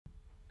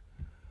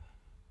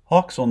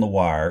Hawks on the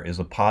Wire is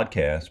a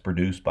podcast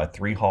produced by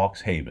Three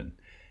Hawks Haven,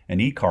 an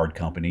e-card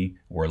company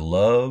where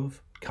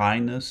love,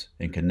 kindness,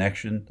 and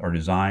connection are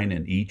designed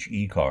in each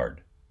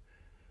e-card.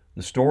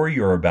 The story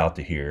you're about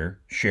to hear,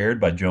 shared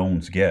by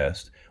Joan's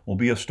guest, will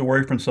be a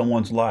story from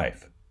someone's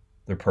life,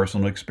 their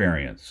personal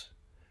experience.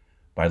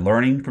 By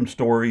learning from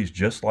stories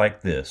just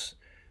like this,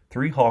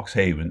 Three Hawks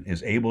Haven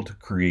is able to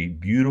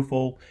create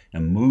beautiful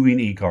and moving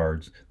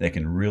e-cards that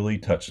can really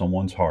touch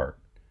someone's heart.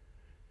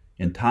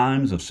 In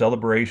times of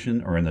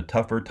celebration or in the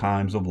tougher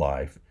times of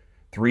life,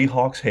 Three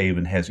Hawks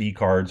Haven has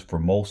e-cards for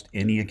most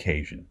any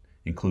occasion,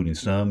 including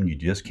some you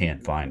just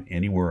can't find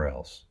anywhere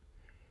else.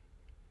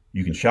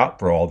 You can shop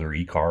for all their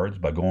e-cards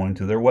by going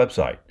to their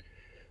website,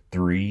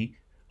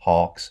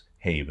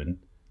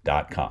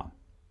 threehawkshaven.com.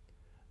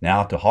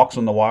 Now to Hawks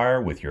on the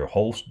Wire with your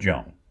host,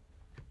 Joan.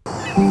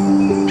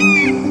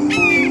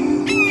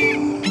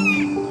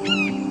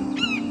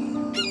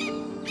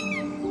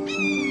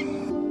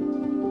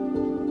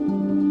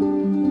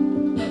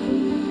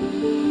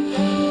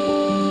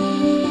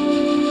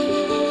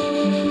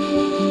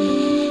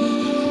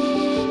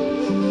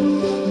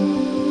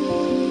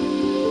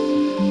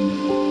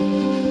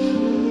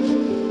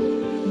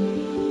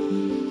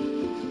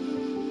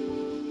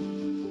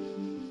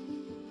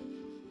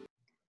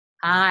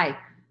 Hi,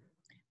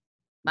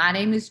 my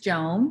name is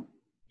Joan,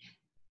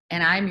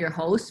 and I'm your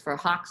host for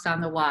Hawks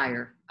on the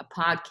Wire, a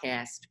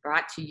podcast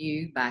brought to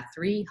you by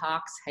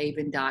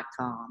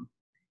threehawkshaven.com.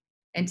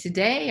 And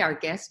today our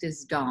guest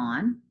is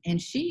Dawn, and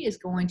she is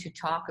going to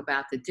talk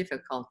about the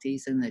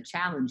difficulties and the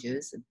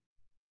challenges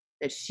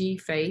that she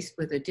faced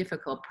with a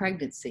difficult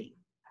pregnancy.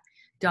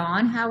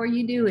 Dawn, how are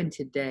you doing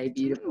today,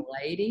 beautiful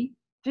lady?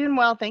 Doing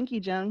well. Thank you,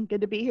 Joan. Good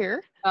to be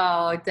here.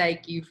 Oh,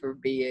 thank you for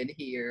being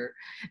here.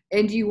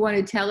 And do you want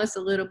to tell us a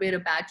little bit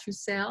about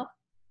yourself?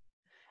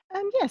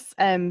 Yes.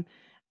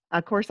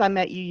 Of course, I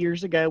met you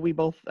years ago. We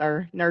both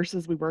are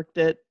nurses. We worked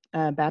at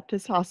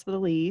Baptist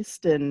Hospital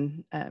East,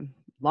 and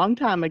long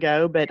time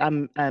ago. But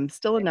I'm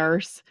still a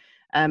nurse.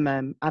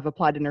 I've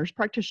applied to nurse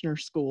practitioner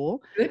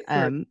school. Good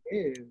for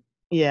you.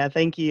 Yeah,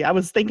 thank you. I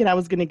was thinking I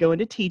was going to go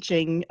into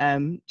teaching,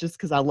 just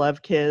because I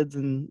love kids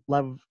and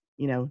love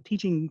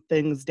teaching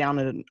things down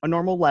at a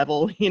normal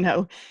level,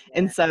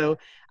 and so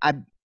I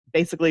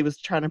basically was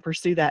trying to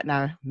pursue that, and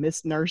I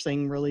missed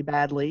nursing really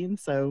badly, and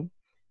so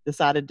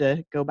decided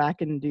to go back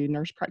and do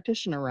nurse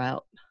practitioner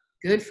route.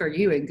 Good for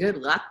you, and good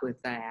luck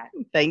with that.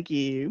 Thank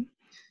you.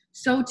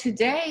 So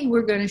today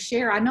we're going to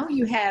share, I know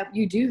you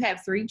do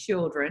have 3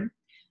 children,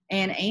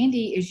 and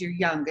Andy is your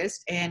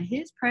youngest, and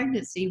his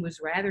pregnancy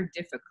was rather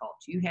difficult.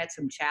 You had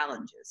some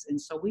challenges,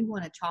 and so we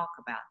want to talk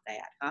about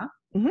that, huh?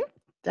 Mm-hmm,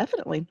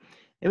 definitely.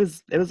 It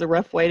was a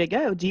rough way to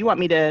go. Do you want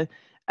me to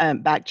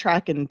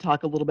backtrack and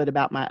talk a little bit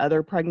about my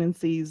other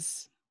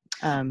pregnancies?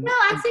 No,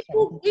 I think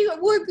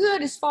we're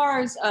good as far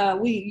as how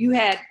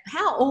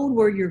old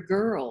were your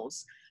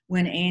girls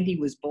when Andy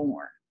was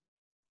born?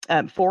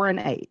 4 and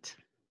 8.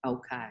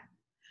 Okay.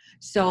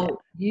 So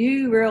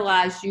You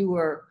realized you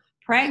were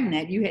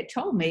pregnant. You had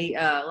told me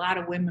a lot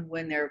of women,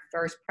 when they're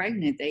first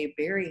pregnant, they're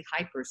very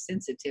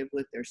hypersensitive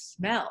with their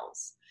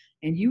smells.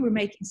 And you were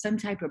making some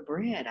type of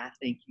bread, I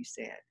think you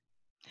said.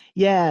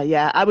 Yeah.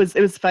 It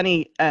was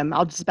funny.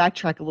 I'll just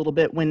backtrack a little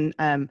bit. When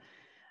I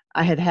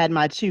had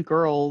my 2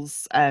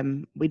 girls,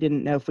 we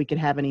didn't know if we could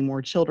have any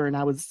more children.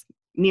 I was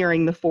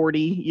nearing the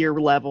 40-year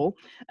level.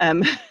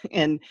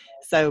 And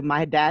so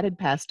my dad had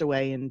passed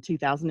away in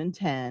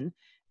 2010,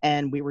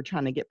 and we were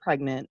trying to get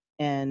pregnant.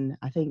 And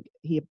I think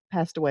he had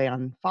passed away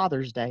on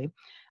Father's Day.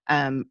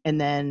 And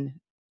then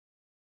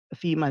a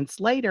few months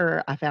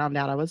later, I found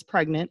out I was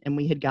pregnant, and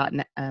we had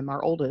gotten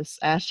our oldest,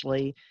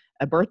 Ashley,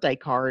 a birthday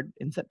card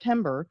in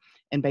September,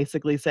 and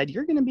basically said,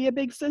 "You're going to be a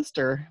big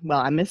sister." Well,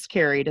 I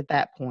miscarried at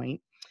that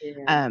point.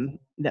 Yeah.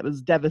 That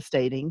was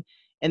devastating.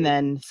 And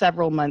then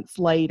several months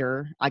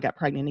later, I got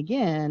pregnant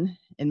again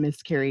and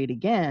miscarried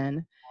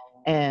again.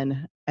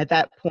 And at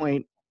that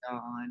point,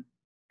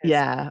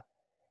 yeah,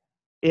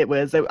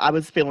 I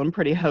was feeling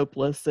pretty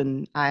hopeless.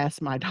 And I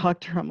asked my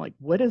doctor, I'm like,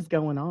 "What is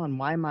going on?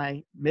 Why am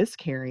I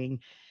miscarrying?"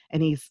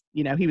 And he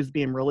was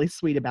being really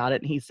sweet about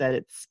it. And he said,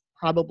 "It's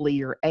probably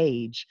your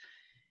age."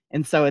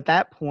 And so at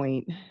that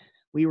point,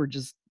 we were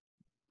just,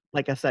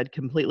 like I said,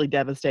 completely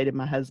devastated.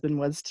 My husband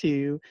was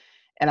too.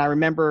 And I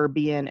remember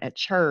being at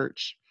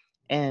church,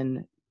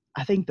 and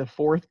I think the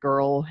 4th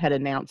girl had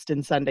announced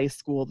in Sunday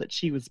school that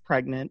she was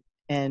pregnant.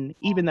 And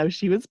even though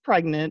she was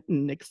pregnant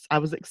and I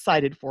was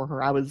excited for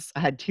her, I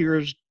had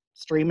tears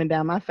streaming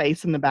down my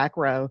face in the back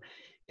row,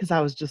 because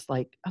I was just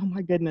like, "Oh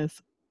my goodness,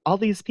 all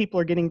these people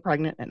are getting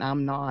pregnant and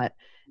I'm not."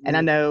 And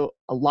I know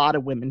a lot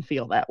of women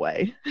feel that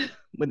way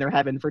when they're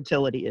having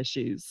fertility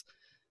issues.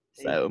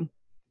 So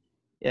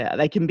yeah,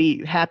 they can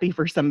be happy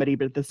for somebody,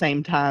 but at the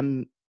same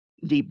time,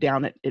 deep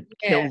down, it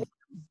kills.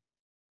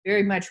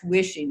 Very much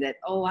wishing that,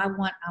 I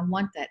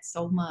want that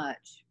so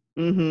much.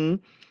 Mm-hmm.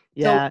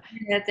 Yeah. Yeah.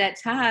 So at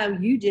that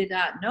time, you did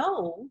not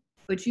know,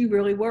 but you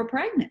really were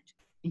pregnant.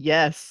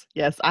 Yes.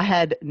 I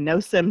had no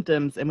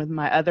symptoms, and with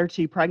my other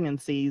 2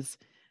 pregnancies,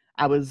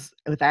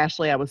 with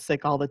Ashley, I was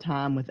sick all the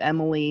time. With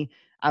Emily,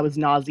 I was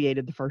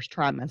nauseated the first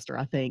trimester,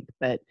 I think,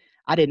 but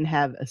I didn't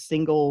have a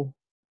single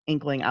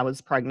inkling I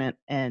was pregnant.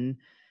 And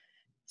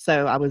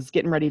so I was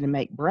getting ready to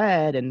make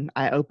bread, and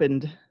I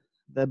opened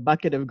the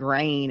bucket of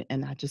grain,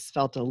 and I just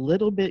felt a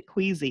little bit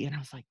queasy. And I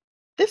was like,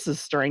 this is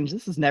strange.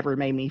 This has never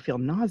made me feel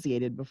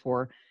nauseated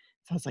before.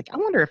 So I was like, I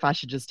wonder if I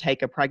should just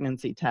take a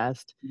pregnancy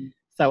test.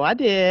 So I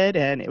did,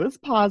 and it was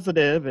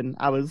positive, and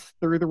I was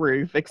through the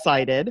roof,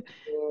 excited.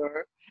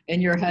 Sure.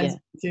 And your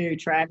husband too,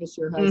 Travis,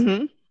 your husband.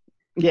 Mm-hmm.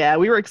 Yeah,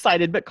 we were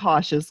excited but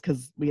cautious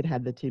because we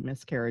had the 2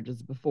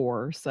 miscarriages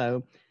before,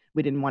 so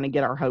we didn't want to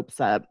get our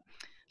hopes up.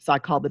 So I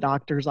called the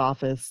doctor's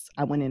office.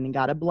 I went in and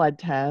got a blood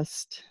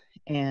test,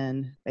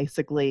 and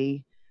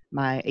basically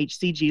my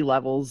HCG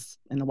levels,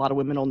 and a lot of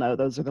women will know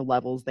those are the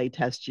levels they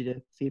test you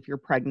to see if you're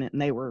pregnant,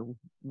 and they were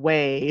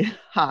way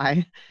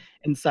high.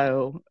 And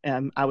so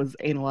I was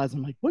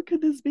analyzing, like, what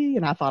could this be?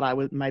 And I thought I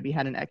would maybe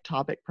had an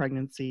ectopic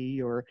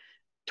pregnancy or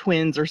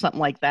twins or something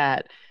like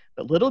that.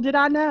 But little did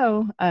I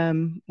know,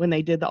 when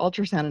they did the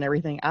ultrasound and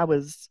everything, I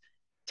was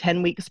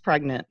 10 weeks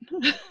pregnant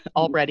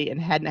already and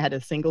hadn't had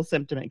a single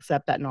symptom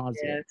except that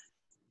nausea. Yes.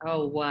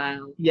 Oh,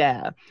 wow.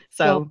 Yeah.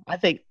 So I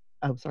think,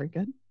 oh, sorry,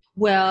 good.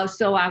 Well,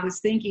 so I was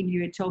thinking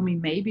you had told me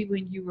maybe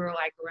when you were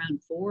like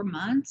around 4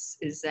 months,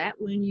 is that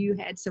when you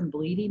had some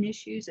bleeding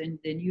issues and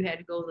then you had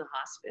to go to the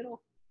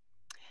hospital?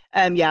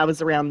 Yeah, I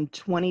was around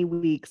 20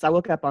 weeks. I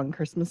woke up on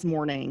Christmas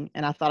morning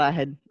and I thought I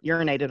had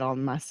urinated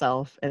on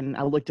myself, and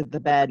I looked at the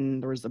bed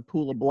and there was a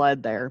pool of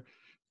blood there.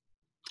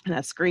 And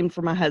I screamed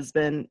for my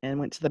husband and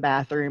went to the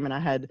bathroom, and I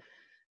had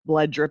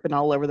blood dripping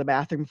all over the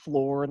bathroom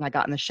floor, and I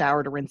got in the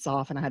shower to rinse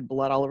off and I had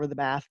blood all over the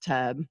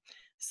bathtub.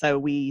 So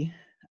we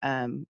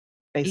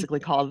basically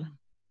called.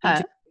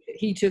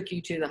 He took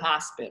you to the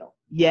hospital.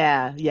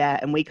 Yeah.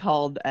 And we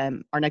called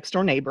our next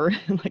door neighbor.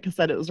 Like I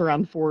said, it was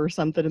around 4 or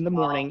something in the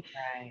morning.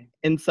 Okay.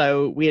 And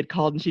so we had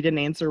called and she didn't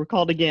answer. We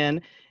called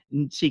again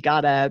and she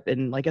got up.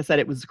 And like I said,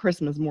 it was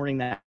Christmas morning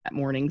that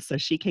morning. So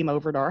she came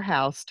over to our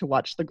house to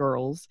watch the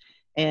girls.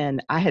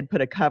 And I had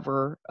put a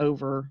cover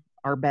over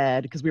our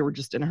bed because we were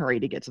just in a hurry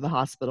to get to the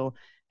hospital.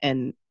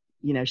 And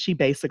she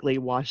basically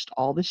washed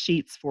all the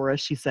sheets for us.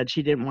 She said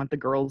she didn't want the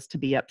girls to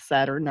be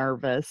upset or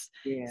nervous.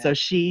 Yeah. So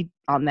she,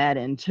 on that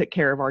end, took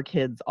care of our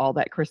kids all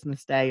that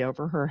Christmas Day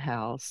over her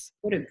house.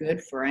 What a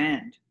good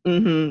friend.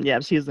 Mm-hmm. Yeah,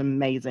 she was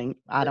amazing.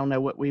 I don't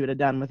know what we would have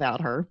done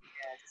without her.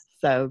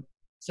 Yes.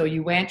 So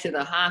you went to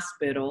the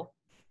hospital,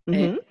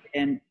 mm-hmm.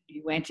 and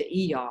you went to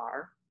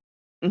ER.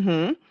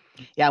 Mm-hmm.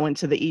 Yeah, I went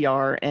to the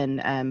ER,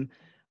 and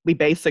we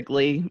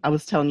basically, I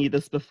was telling you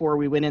this before,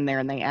 we went in there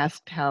and they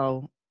asked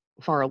how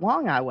far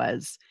along I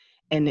was,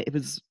 and it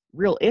was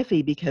real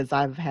iffy because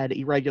I've had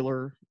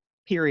irregular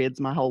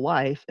periods my whole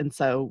life, and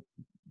so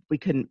we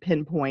couldn't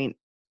pinpoint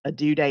a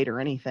due date or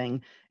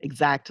anything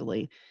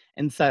exactly.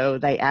 And so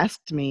they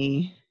asked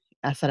me,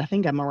 I said, I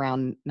think I'm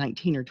around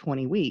 19 or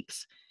 20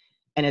 weeks.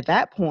 And at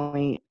that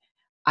point,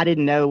 I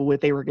didn't know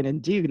what they were going to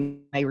do.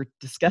 And they were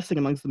discussing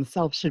amongst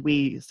themselves, should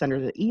we send her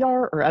to the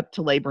ER or up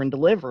to labor and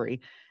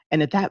delivery?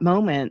 And at that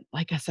moment,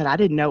 like I said, I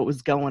didn't know what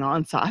was going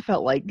on. So I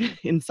felt like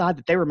inside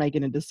that they were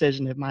making a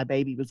decision if my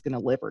baby was going to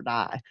live or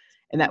die.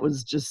 And that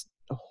was just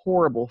a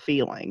horrible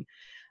feeling.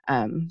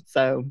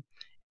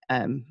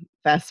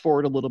 Fast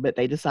forward a little bit,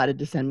 they decided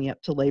to send me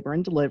up to labor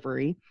and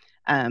delivery.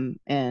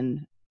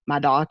 And my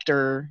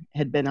doctor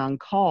had been on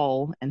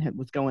call and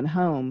was going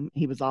home.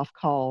 He was off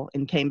call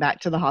and came back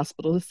to the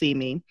hospital to see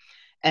me.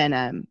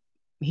 And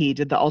he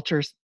did an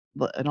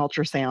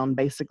ultrasound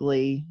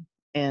basically,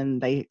 and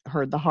they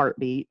heard the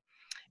heartbeat.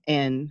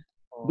 And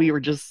we were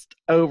just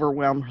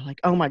overwhelmed. We're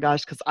like, oh my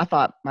gosh, because I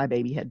thought my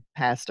baby had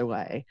passed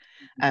away.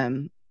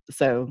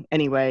 So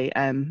anyway,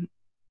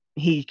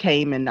 he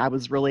came and I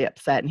was really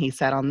upset, and he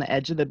sat on the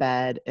edge of the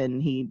bed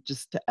and he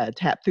just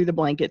tapped through the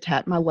blanket,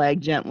 tapped my leg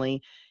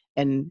gently,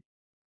 and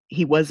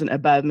he wasn't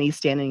above me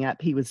standing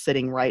up. He was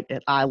sitting right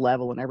at eye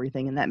level and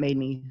everything. And that made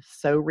me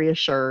so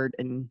reassured,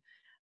 and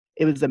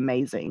it was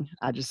amazing.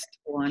 I just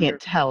can't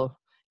tell.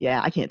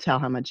 Yeah, I can't tell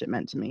how much it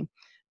meant to me.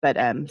 But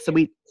so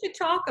we should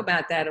talk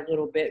about that a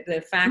little bit.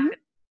 The fact that,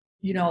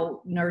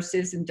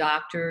 nurses and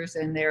doctors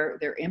and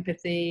their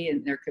empathy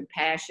and their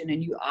compassion,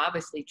 and you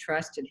obviously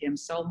trusted him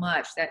so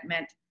much. That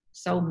meant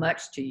so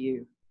much to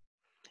you.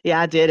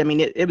 Yeah, I did. I mean,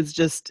 it was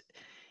just,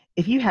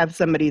 if you have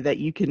somebody that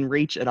you can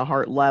reach at a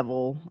heart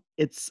level,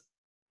 it's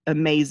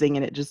amazing,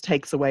 and it just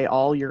takes away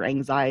all your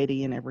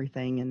anxiety and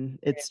everything, and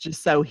it's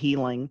just so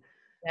healing.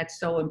 That's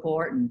so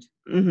important.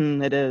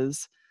 It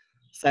is.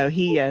 So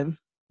he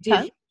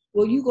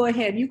well, you go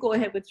ahead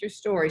with your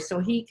story. So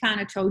he kind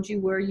of told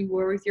you where you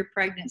were with your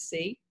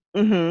pregnancy.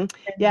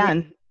 Yeah.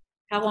 And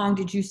how long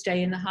did you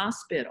stay in the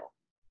hospital?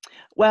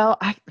 Well,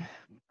 I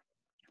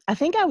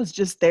think I was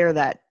just there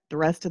the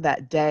rest of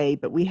that day,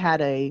 but we had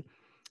a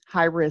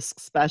high-risk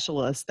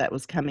specialist that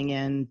was coming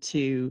in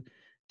to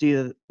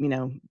do,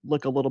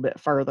 look a little bit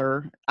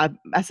further.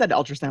 I said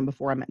ultrasound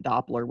before, I meant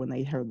Doppler when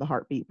they heard the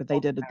heartbeat, but they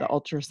did the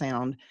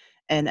ultrasound.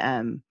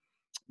 And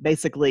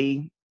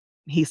basically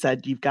he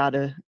said, you've got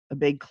a a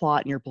big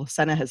clot and your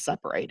placenta has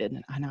separated.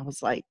 And I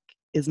was like,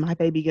 is my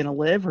baby going to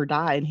live or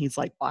die? And he's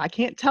like, well, I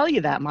can't tell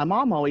you that. My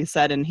mom always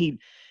said, and he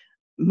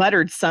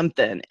muttered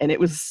something, and it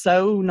was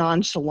so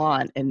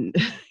nonchalant, and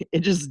it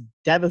just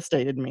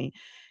devastated me.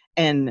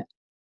 And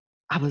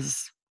I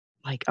was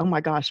like, oh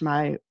my gosh,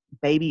 my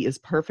baby is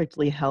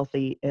perfectly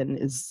healthy and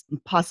is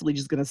possibly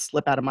just going to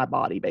slip out of my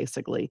body,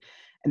 basically.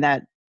 And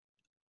that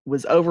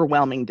was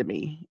overwhelming to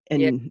me.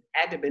 Yeah, And it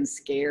had to have been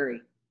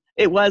scary.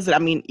 it was, I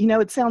mean,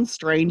 it sounds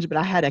strange, but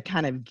I had a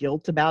kind of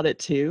guilt about it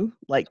too.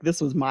 Like, this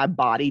was my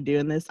body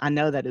doing this. I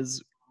know that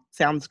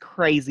sounds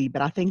crazy,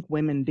 but I think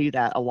women do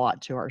that a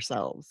lot to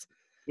ourselves.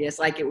 Yes,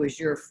 like it was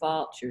your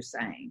fault, you're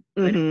saying.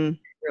 But Mm-hmm. it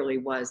really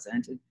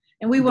wasn't.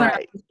 And we want our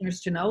Right.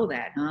 listeners to know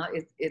that, huh?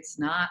 It's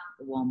not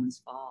the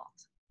woman's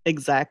fault.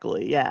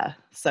 Exactly. Yeah.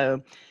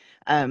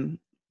 Um,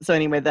 so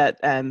anyway, that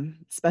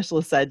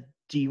specialist said,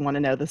 do you want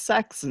to know the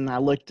sex? And I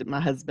looked at my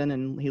husband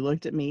and he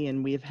looked at me,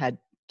 and we've had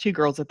 2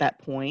 girls at that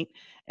point,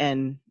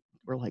 and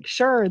we're like,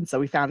 sure. And so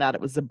we found out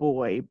it was a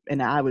boy,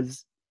 and I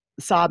was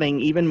sobbing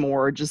even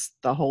more, just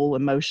the whole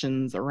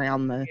emotions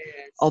around the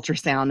Yes.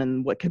 ultrasound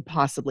and what could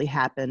possibly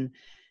happen.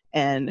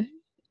 And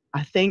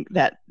I think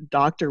that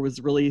doctor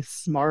was really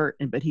smart,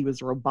 but he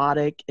was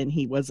robotic and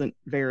he wasn't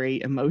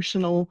very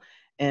emotional.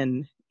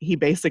 And he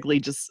basically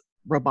just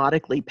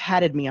robotically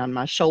patted me on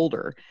my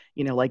shoulder,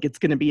 like it's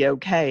going to be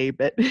okay.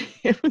 But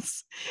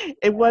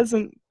it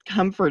wasn't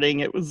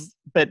comforting.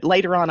 But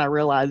later on I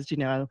realized,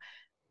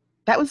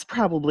 that was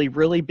probably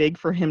really big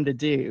for him to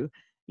do.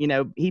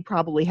 He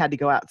probably had to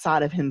go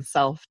outside of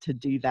himself to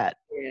do that.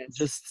 Yes.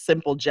 Just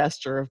simple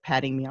gesture of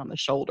patting me on the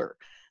shoulder.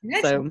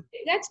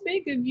 That's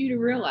big of you to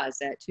realize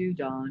that too,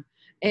 Dawn.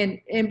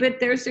 But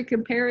there's a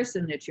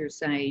comparison that you're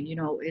saying,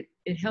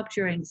 it helped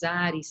your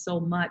anxiety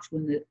so much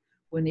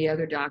when the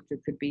other doctor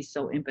could be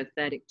so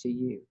empathetic to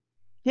you.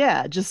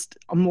 Yeah, just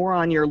more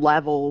on your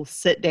level,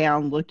 sit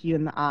down, look you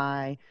in the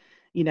eye,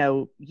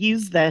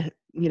 use the,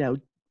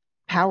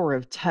 power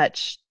of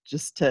touch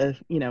just to,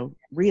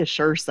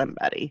 reassure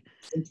somebody,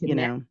 And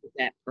connect with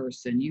that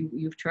person.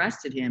 You've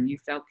trusted him. You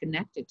felt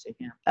connected to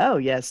him. Oh,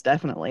 yes,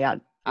 definitely.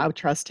 I would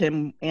trust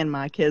him and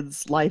my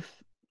kid's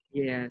life.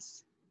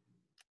 Yes.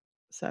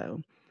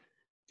 So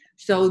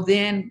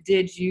then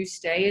did you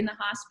stay in the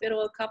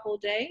hospital a couple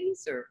of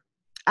days, or?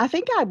 I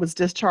think I was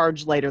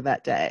discharged later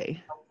that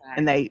day. Okay.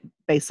 And they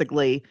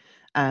basically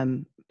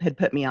had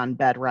put me on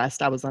bed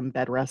rest. I was on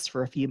bed rest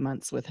for a few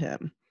months with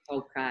him.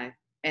 Okay.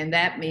 And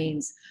that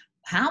means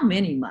how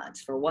many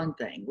months, for one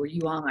thing? Were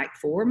you on like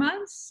 4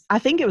 months? I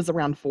think it was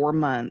around 4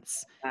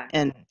 months. Okay.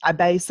 And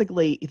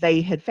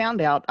they had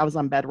found out I was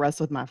on bed rest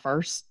with my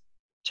first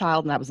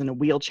child, and I was in a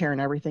wheelchair and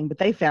everything, but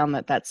they found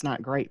that that's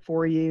not great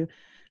for you.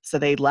 So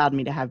they allowed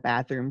me to have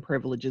bathroom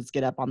privileges,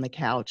 get up on the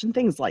couch and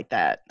things like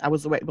that. I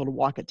was able to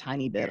walk a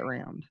tiny bit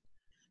around.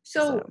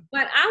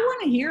 But I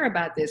want to hear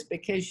about this,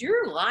 because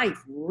your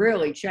life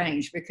really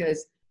changed,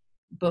 because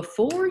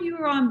before you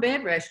were on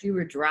bed rest, you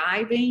were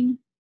driving,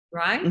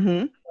 right?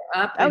 Mm-hmm.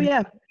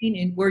 Yeah.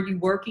 And were you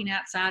working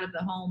outside of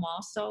the home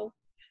also?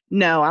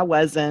 No, I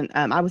wasn't.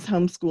 I was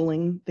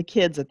homeschooling the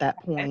kids at that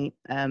point.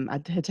 I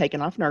had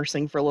taken off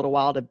nursing for a little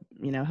while to,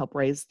 help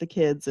raise the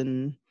kids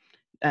and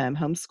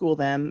homeschool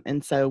them.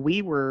 And so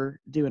we were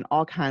doing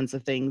all kinds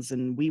of things,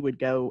 and we would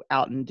go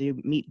out and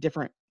meet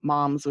different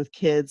moms with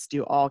kids,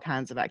 do all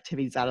kinds of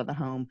activities out of the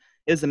home.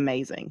 It was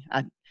amazing.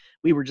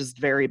 We were just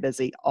very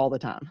busy all the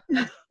time.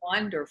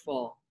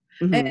 Wonderful.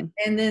 Mm-hmm.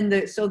 And then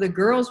the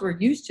girls were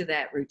used to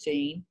that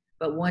routine,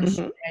 but once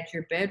you had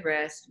your bed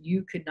rest,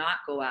 you could not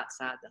go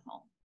outside the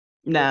home.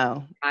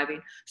 No. Driving.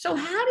 So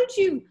how did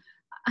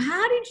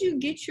you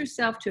get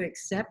yourself to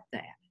accept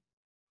that?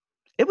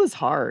 It was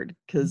hard,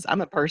 because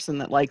I'm a person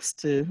that likes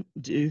to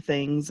do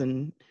things.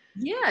 And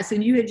yes,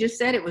 and you had just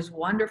said it was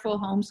wonderful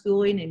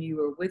homeschooling, and you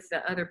were with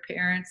the other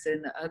parents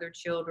and the other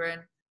children.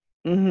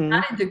 Mm-hmm.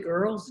 How did the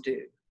girls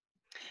do?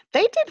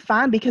 They did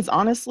fine, because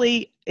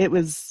honestly,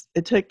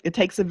 it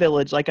takes a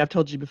village. Like I've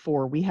told you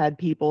before, we had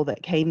people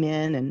that came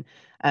in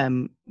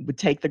and would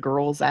take the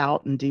girls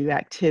out and do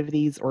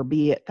activities, or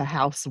be at the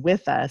house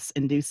with us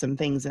and do some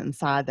things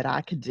inside that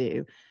I could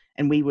do.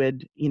 And we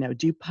would,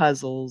 do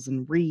puzzles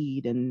and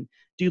read and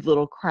do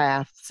little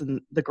crafts. And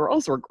the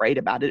girls were great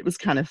about it. It was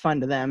kind of fun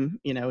to them,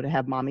 to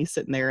have mommy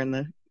sitting there in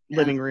the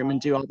living room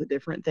and do all the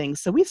different things.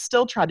 So we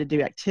still try to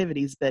do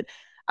activities, but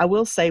I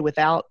will say,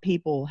 without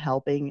people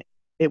helping,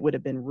 it would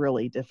have been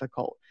really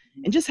difficult.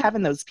 And just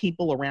having those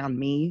people around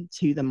me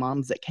too, the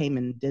moms that came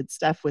and did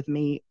stuff with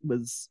me,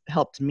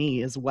 helped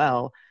me as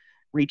well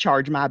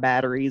recharge my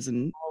batteries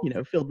and,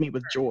 filled me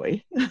with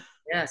joy.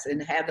 Yes,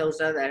 and have those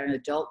other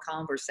adult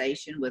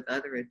conversation with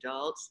other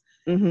adults.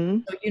 Mm-hmm.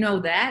 So,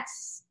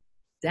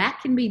 that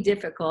can be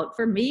difficult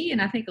for me,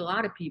 and I think a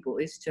lot of people,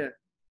 is to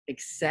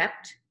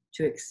accept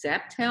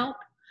help.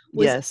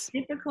 Was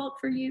it difficult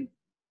for you?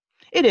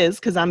 It is,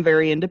 because I'm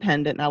very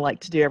independent and I like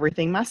to do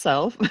everything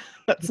myself.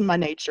 That's my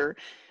nature.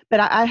 But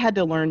I had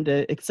to learn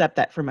to accept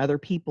that from other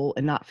people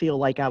and not feel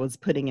like I was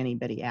putting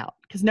anybody out,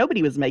 because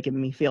nobody was making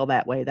me feel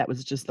that way. That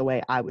was just the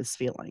way I was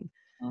feeling.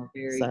 Oh,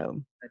 very So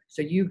good.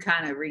 So you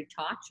kind of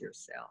retaught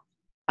yourself.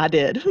 I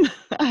did.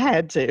 I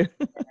had to.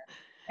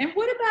 And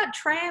what about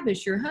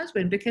Travis, your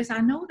husband? Because I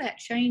know that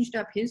changed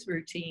up his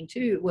routine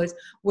too.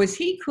 Was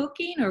he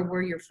cooking, or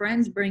were your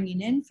friends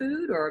bringing in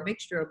food, or a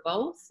mixture of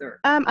both? Or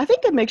I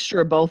think a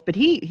mixture of both, but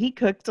he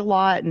cooked a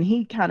lot, and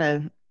he kind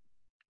of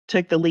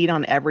took the lead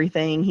on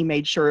everything. He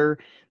made sure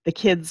the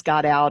kids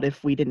got out.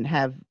 If we didn't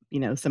have,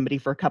 somebody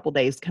for a couple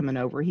days coming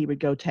over, he would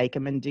go take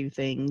them and do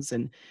things.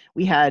 And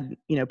we had,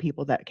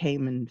 people that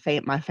came and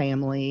my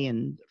family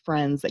and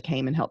friends that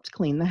came and helped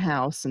clean the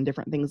house and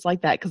different things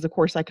like that. Because of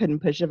course I couldn't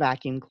push a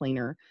vacuum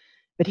cleaner,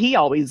 but he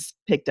always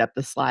picked up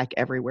the slack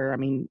everywhere. I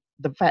mean,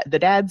 the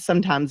dads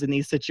sometimes in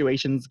these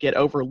situations get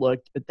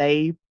overlooked, but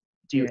they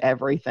do yeah,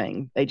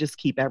 everything. They just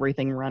keep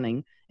everything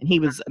running. And he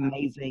was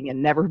amazing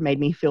and never made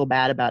me feel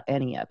bad about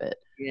any of it.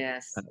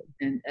 yes,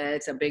 and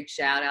it's a big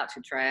shout out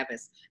to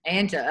Travis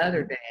and to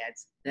other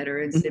dads that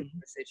are in similar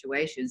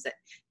situations. That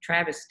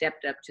Travis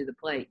stepped up to the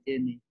plate,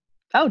 didn't he?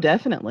 Oh,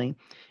 definitely.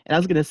 And I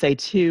was going to say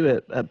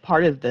too, a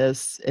part of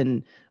this,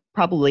 and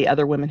probably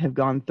other women have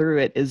gone through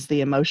it, is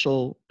the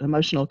emotional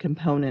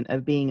component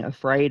of being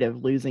afraid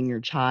of losing your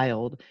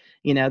child.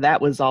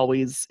 That was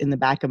always in the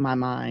back of my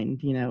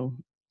mind.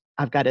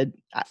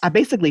 I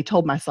basically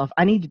told myself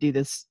I need to do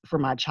this for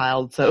my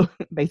child. So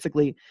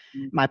basically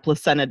my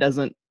placenta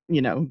doesn't,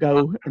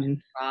 go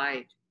and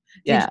Right.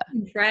 Did yeah.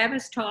 you and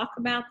Travis talk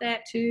about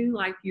that too?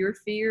 Like your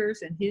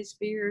fears and his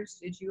fears?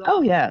 Did you Oh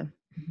all? yeah.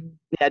 Mhm.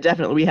 Yeah,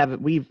 definitely.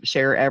 We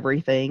share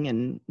everything,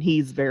 and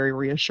he's very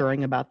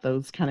reassuring about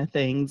those kind of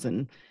things,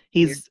 and Very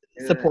he's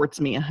good.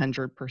 supports me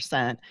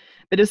 100%.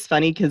 But it's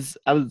funny because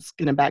I was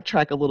going to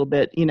backtrack a little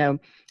bit.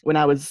 When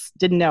I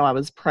didn't know I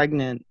was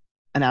pregnant,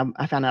 and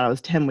I found out I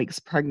was 10 weeks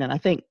pregnant, I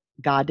think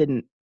God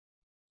didn't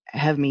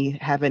have me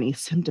have any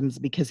symptoms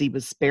because he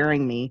was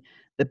sparing me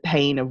the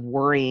pain of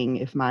worrying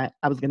if I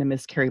was going to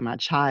miscarry my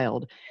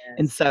child.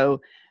 And Yes.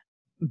 so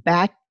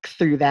back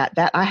through that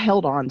I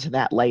held on to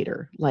that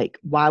later. Like,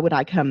 why would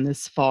I come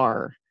this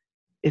far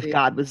if Ve-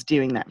 God was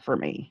doing that for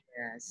me?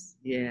 Yes.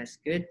 Yes.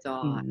 Good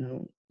thought.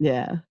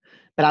 Yeah.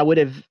 But I would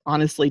have,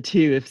 honestly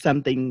too, if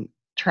something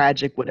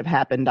tragic would have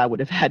happened, I would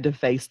have had to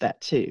face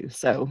that too.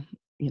 So,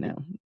 you know,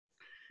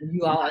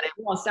 You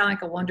all sound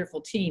like a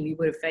wonderful team. You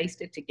would have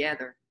faced it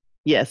together.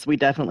 yes, we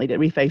definitely did.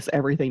 We face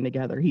everything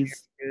together. Good.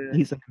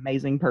 He's an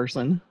amazing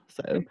person.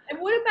 So And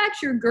what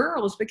about your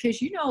girls? Because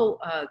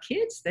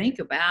kids think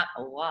about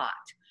a lot.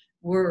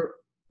 Were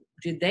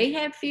Did they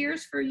have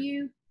fears for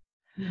you?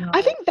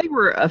 I think they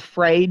were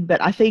afraid,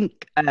 but I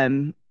think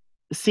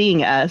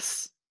seeing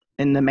us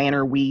in the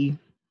manner we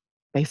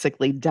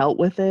basically dealt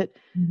with it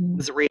Mhm.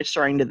 was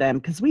reassuring to them,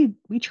 because we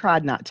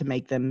tried not to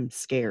make them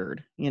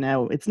scared.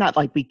 It's not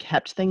like we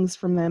kept things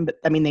from them, but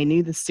I mean, they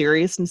knew the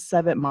seriousness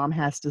of it. Mom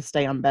has to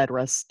stay on bed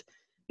rest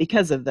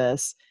because of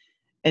this.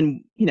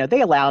 And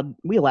we allowed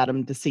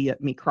them to see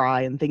me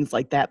cry and things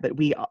like that, but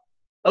we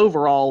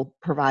overall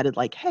provided,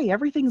 like, hey,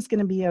 everything's going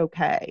to be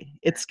okay.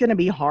 It's going to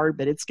be hard,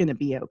 but it's going to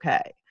be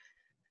okay.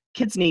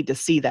 Kids need to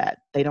see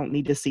that. They don't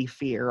need to see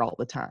fear all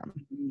the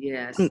time.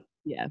 Yes,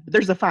 Yeah, but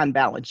there's a fine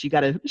balance. You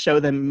got to show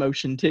them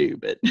emotion too,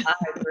 but I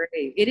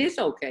agree. It is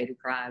okay to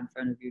cry in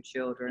front of your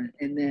children,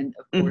 and then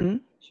of course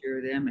mhm.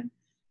 assure them. And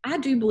I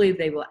do believe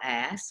they will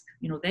ask.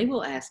 They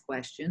will ask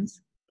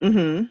questions.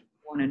 Mhm.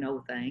 Want to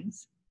know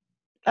things.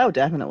 Oh,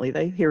 definitely.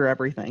 They hear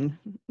everything.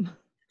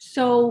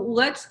 So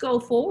let's go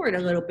forward a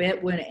little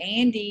bit when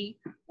Andy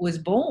was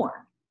born.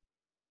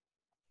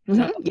 So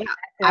Mhm. Yeah.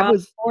 for I all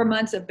was 4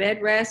 months of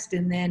bed rest,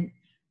 and then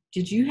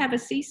did you have a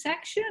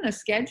C-section, a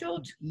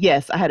scheduled?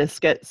 Yes, I had a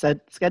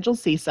scheduled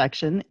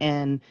C-section,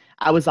 and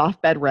I was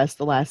off bed rest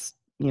the last,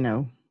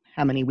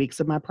 how many weeks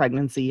of my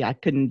pregnancy. I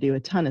couldn't do a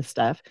ton of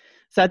stuff.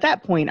 So at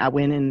that point I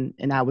went in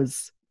and I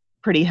was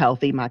pretty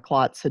healthy. My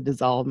clots had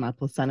dissolved, my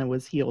placenta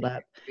was healed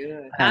up.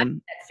 Good. How did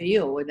Um, that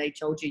feel when they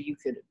told you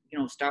could,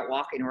 start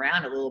walking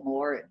around a little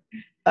more?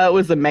 it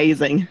was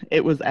amazing.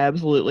 It was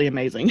absolutely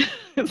amazing.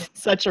 It's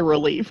such a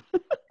relief.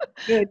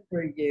 Good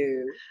for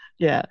you.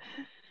 Yeah.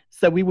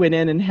 So we went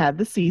in and had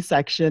the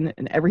C-section,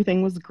 and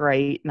everything was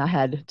great. And I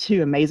had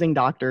two amazing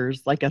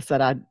doctors. Like I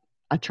said,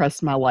 I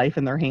trust my life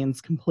in their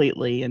hands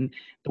completely. And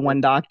the one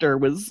doctor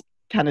was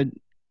kind of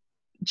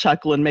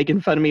chuckling,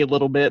 making fun of me a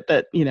little bit,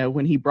 that,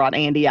 when he brought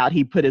Andy out,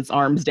 he put his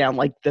arms down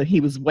like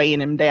he was weighing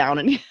him down,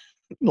 and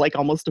like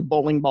almost a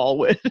bowling ball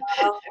would.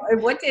 Oh,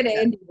 and what did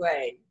Andy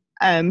weigh?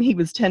 He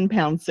was 10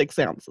 pounds, 6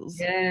 ounces.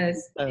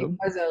 Yes, he So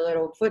was a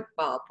little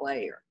football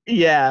player.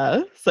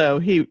 yeah. So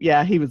he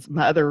was,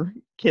 my other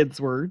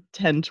kids were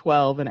 10,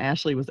 12, and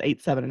Ashley was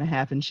 8,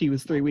 7.5, and she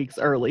was 3 weeks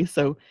early.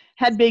 So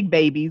had big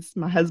babies.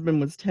 My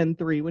husband was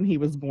 10-3 when he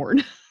was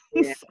born.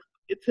 Yeah, So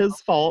it's his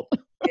fault.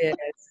 yes.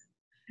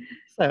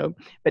 So,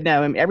 but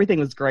no, I mean, everything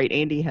was great.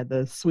 Andy had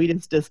the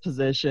sweetest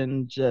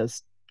disposition,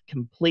 just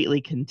completely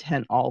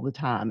content all the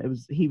time.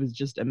 He was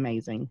just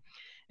amazing.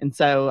 And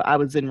so I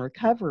was in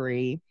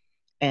recovery,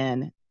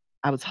 and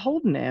I was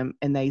holding him,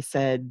 and they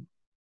said,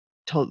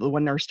 the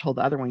one nurse told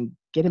the other one,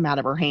 get him out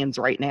of her hands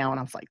right now. And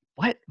I was like,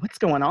 what's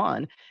going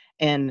on?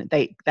 And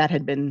that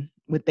had been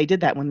they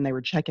did that when they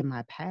were checking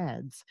my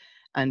pads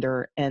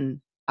under, and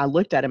I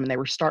looked at them and they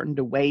were starting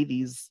to weigh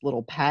these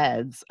little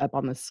pads up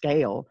on the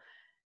scale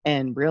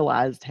and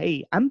realized,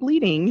 hey, I'm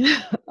bleeding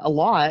a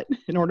lot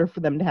in order for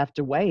them to have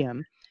to weigh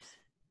him.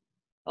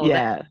 Oh,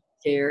 that's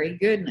scary.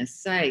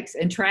 Goodness sakes.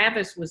 And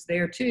Travis was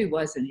there too,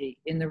 wasn't he,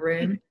 in the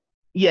room?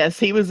 Yes,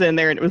 he was in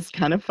there, and it was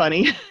kind of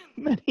funny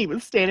that he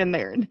was standing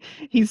there and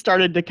he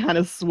started to kind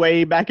of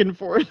sway back and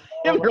forth.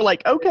 And we're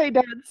like, okay,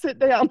 Dad, sit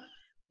down.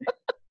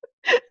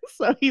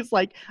 So he's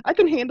like, I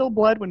can handle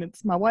blood when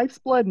it's my wife's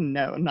blood. And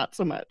no, not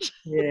so much.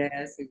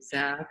 Yes,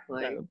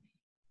 exactly. So,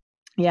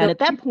 yeah, and at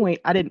that point,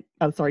 I didn't,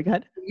 oh, sorry, go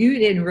ahead. You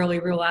didn't really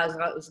realize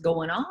what was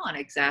going on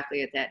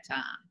exactly at that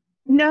time.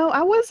 No,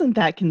 I wasn't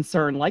that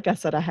concerned. Like I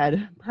said, I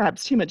had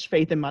perhaps too much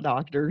faith in my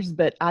doctors,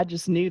 but I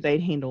just knew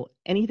they'd handle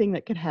anything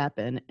that could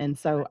happen. And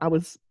so I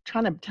was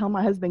trying to tell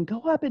my husband,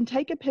 go up and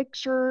take a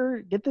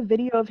picture, get the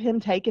video of him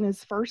taking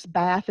his first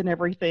bath and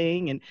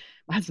everything. And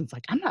my husband's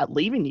like, I'm not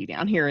leaving you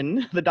down here.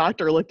 And the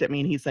doctor looked at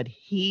me and he said,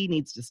 he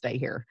needs to stay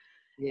here.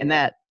 Yeah. And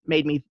that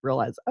made me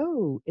realize,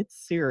 oh, it's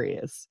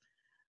serious.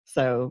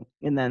 So,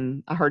 and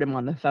then I heard him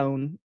on the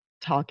phone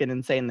talking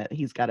and saying that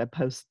he's got a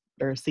post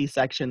or a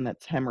C-section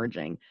that's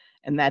hemorrhaging.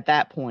 And at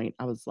that point,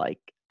 I was like,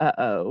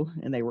 uh-oh.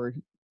 And they were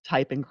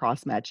typing,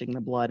 cross-matching the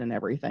blood and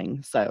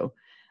everything. So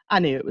I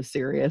knew it was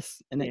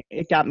serious. And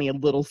it got me a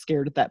little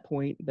scared at that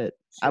point, but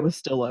sure. I was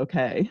still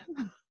okay.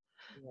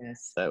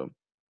 Yes. So,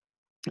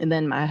 and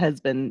then my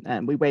husband,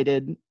 we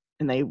waited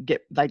and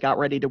they got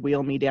ready to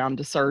wheel me down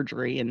to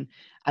surgery. And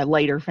I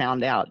later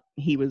found out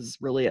he was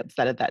really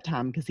upset at that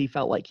time because he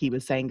felt like he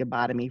was saying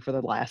goodbye to me for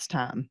the last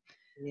time.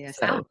 Yes,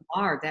 so, how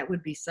hard. That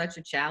would be such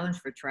a challenge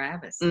for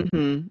Travis.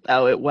 Mm-hmm.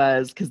 Oh, it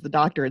was, because the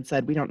doctor had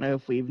said, we don't know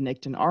if we've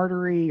nicked an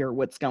artery or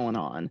what's going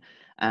on.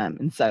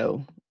 And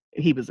so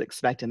he was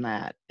expecting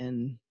that.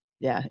 And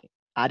yeah,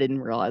 I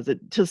didn't realize it.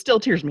 Still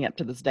tears me up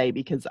to this day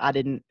because I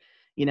didn't,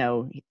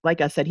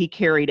 like I said, he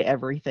carried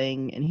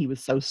everything and he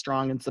was so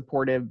strong and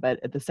supportive,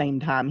 but at the same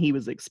time, he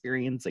was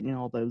experiencing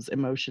all those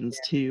emotions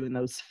too and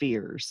those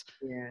fears.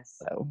 Yes.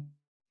 So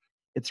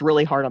it's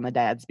really hard on the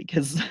dads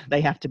because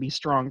they have to be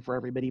strong for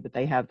everybody, but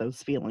they have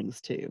those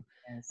feelings too.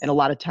 Yes. And a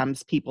lot of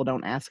times people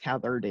don't ask how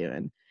they're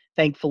doing.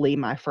 Thankfully,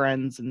 my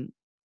friends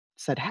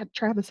said,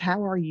 Travis,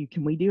 how are you?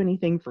 Can we do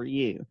anything for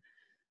you?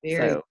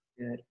 Very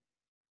good.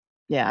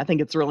 Yeah, I think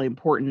it's really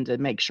important to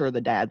make sure the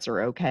dads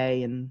are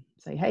okay and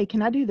say, hey,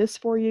 can I do this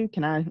for you?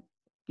 Can I,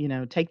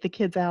 take the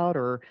kids out,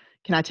 or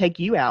can I take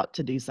you out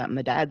to do something?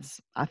 The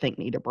dads, I think,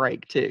 need a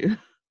break too.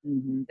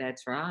 Mm-hmm,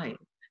 that's right.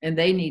 And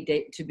they need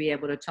to be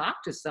able to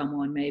talk to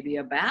someone maybe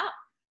about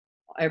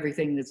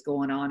everything that's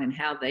going on and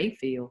how they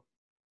feel.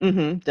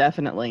 Mm-hmm,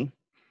 definitely.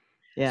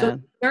 Yeah.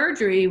 So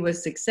surgery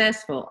was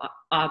successful,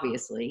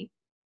 obviously.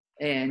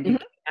 And you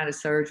came out of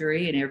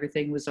surgery and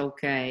everything was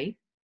okay.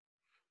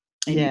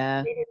 And you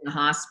stayed in the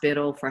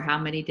hospital for how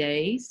many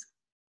days?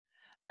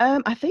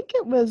 I think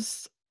it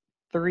was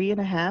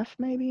 3.5,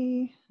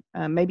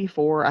 maybe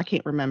 4. I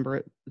can't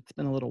remember. It's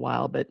been a little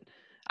while, but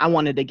I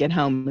wanted to get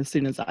home as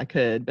soon as I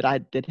could, but I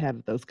did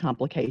have those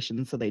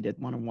complications, so they did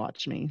want to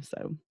watch me.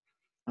 So,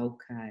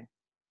 okay.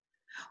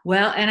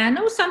 Well, and I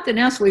know something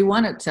else we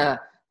wanted to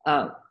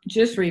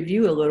just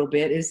review a little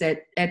bit is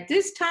that at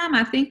this time,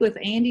 I think with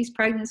Andy's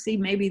pregnancy,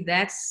 maybe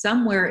that's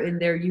somewhere in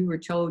there you were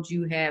told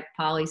you have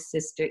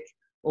polycystic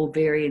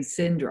ovarian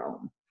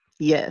syndrome.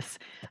 Yes.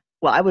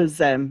 Well,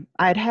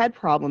 I had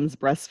problems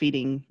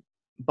breastfeeding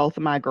both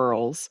of my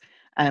girls.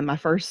 My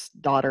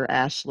first daughter,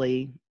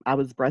 Ashley, I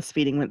was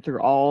breastfeeding, went through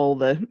all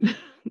the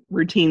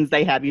routines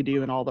they have you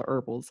do and all the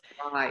herbals.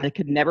 Right. I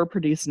could never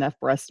produce enough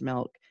breast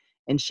milk.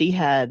 And she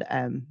had,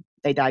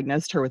 they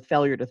diagnosed her with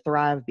failure to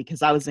thrive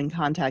because I was in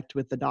contact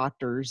with the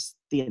doctors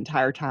the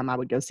entire time. I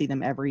would go see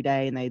them every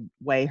day and they'd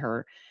weigh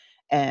her.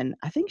 And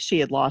I think she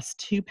had lost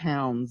 2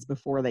 pounds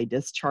before they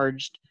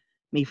discharged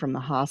me from the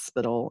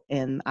hospital.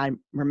 And I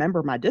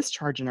remember my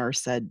discharge nurse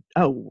said,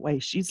 oh,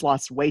 wait, she's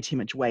lost way too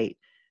much weight.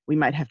 We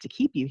might have to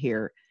keep you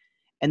here.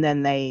 And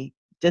then they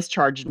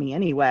discharged me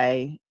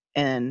anyway.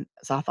 And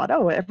so I thought,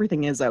 oh,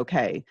 everything is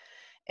okay.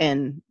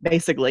 And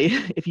basically,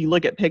 if you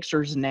look at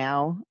pictures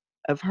now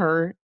of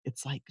her,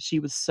 it's like she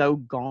was so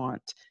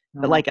gaunt.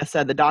 But like I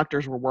said, the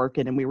doctors were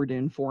working and we were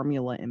doing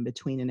formula in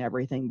between and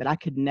everything. But I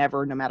could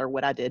never, no matter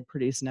what I did,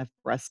 produce enough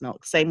breast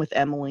milk. Same with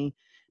Emily.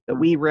 But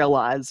we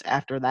realized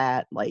after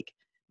that, like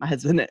my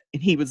husband,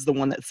 and he was the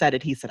one that said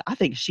it. He said, I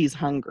think she's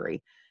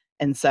hungry.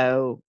 And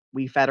so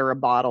we fed her a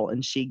bottle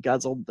and she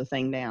guzzled the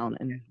thing down.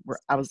 And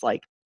I was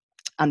like,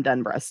 I'm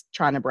done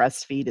trying to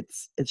breastfeed.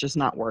 It's just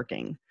not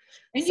working.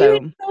 And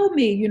you told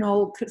me,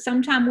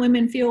 sometimes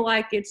women feel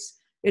like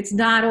it's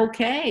not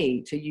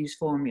okay to use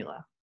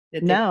formula.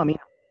 No, I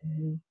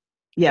mean,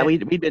 yeah,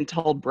 we'd been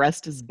told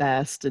breast is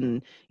best.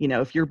 And,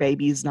 if your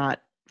baby's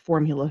not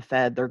formula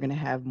fed, they're going to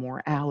have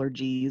more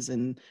allergies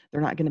and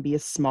they're not going to be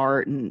as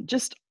smart and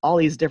just all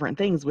these different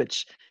things,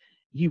 which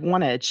you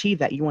want to achieve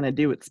that. You want to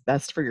do what's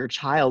best for your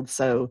child.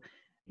 So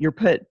you're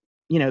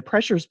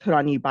pressure's put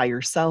on you by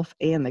yourself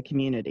and the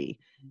community,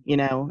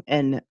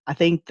 and I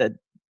think that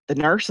the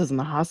nurses in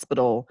the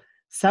hospital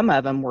some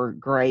of them were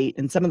great,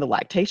 and some of the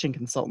lactation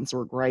consultants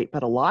were great,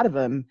 but a lot of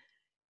them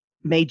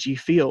made you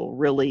feel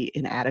really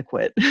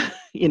inadequate,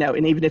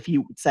 and even if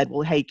you said,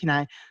 well, hey, can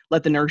I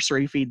let the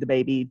nursery feed the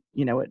baby,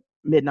 at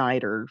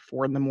midnight or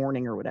 4 a.m.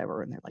 or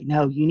whatever? And they're like,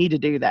 no, you need to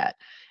do that,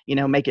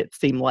 make it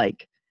seem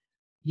like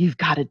you've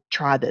got to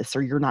try this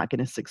or you're not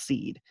going to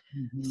succeed.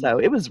 Mm-hmm. So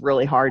it was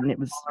really hard, and it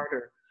was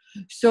harder.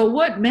 So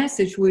what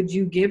message would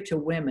you give to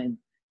women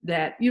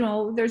that,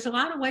 there's a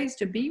lot of ways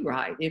to be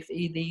right if they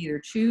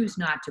either choose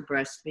not to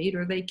breastfeed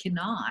or they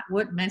cannot?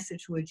 What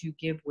message would you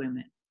give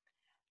women?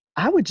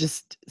 I would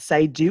just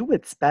say do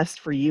what's best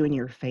for you and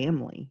your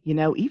family.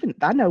 Even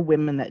I know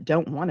women that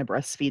don't want to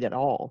breastfeed at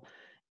all,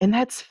 and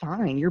that's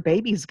fine. Your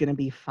baby's going to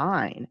be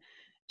fine.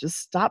 Just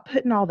stop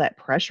putting all that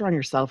pressure on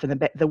yourself.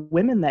 And the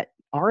women that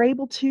are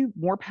able to,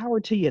 more power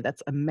to you.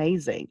 That's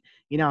amazing.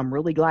 I'm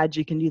really glad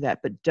you can do that,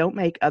 but don't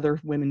make other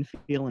women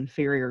feel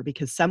inferior,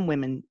 because some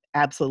women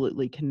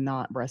absolutely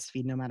cannot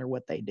breastfeed no matter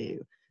what they do.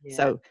 Yeah.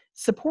 So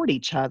support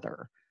each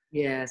other.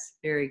 Yes,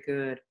 very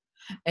good.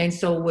 And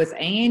so with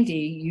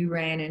Andy, you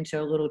ran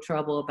into a little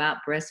trouble about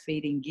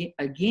breastfeeding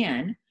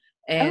again.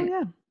 And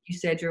you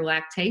said your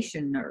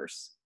lactation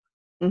nurse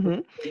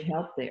would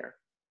help there.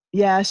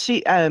 Yeah,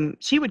 she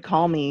would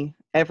call me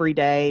every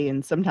day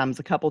and sometimes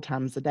a couple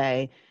times a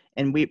day.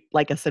 And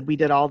like I said, we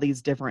did all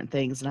these different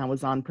things, and I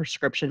was on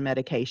prescription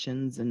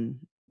medications and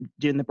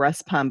doing the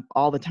breast pump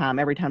all the time.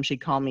 Every time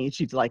she'd call me,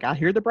 she'd like, I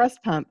hear the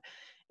breast pump.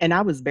 And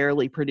I was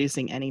barely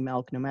producing any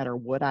milk no matter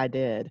what I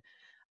did.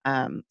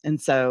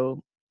 And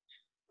so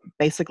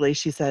basically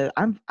she said,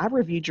 I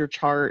reviewed your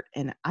chart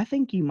and I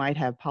think you might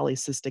have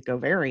polycystic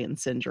ovarian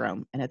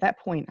syndrome. And at that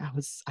point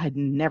I'd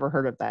never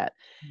heard of that.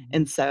 Mm-hmm.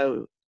 And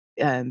so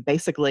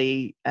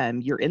basically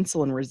you're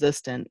insulin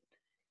resistant.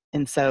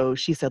 And so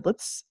she said,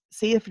 let's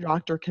see if your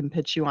doctor can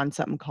put you on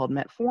something called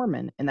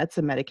metformin. And that's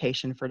a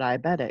medication for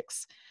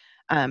diabetics.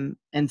 And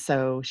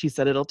so she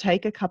said, it'll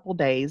take a couple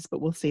days,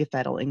 but we'll see if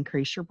that'll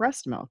increase your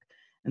breast milk.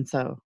 And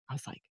so I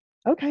was like,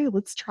 okay,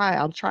 let's try.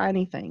 I'll try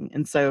anything.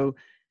 And so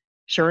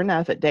sure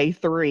enough, at day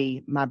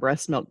 3, my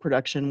breast milk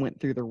production went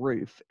through the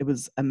roof. It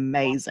was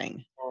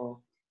amazing. Oh.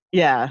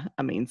 Yeah.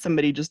 I mean,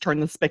 somebody just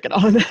turned the spigot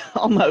on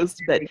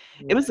almost, but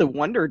it was a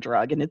wonder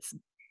drug, and it's,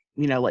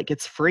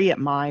 it's free at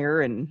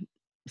Meijer and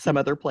some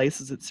other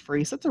places it's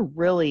free. So it's a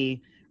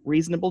really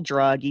reasonable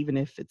drug, even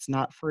if it's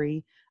not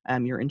free.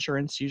 Your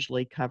insurance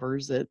usually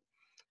covers it.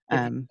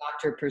 If the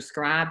doctor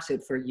prescribes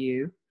it for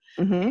you.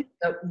 Mm-hmm.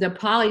 The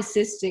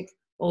polycystic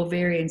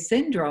ovarian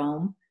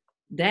syndrome,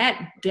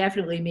 that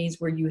definitely means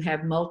where you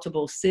have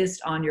multiple cysts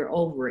on your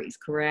ovaries,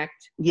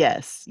 correct?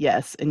 Yes.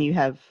 And you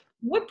have...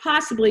 What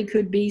possibly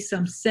could be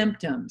some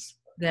symptoms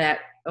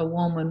that a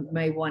woman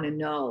may want to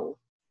know?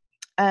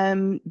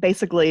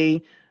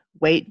 Basically,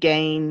 weight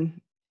gain,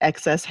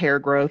 excess hair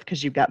growth,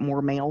 because you've got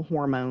more male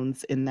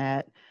hormones in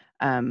that.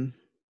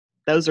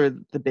 Those are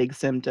the big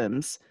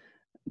symptoms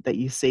that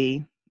you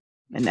see,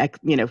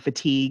 and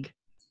fatigue.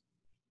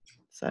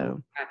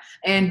 So,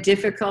 and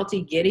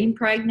difficulty getting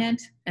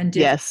pregnant and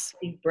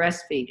difficulty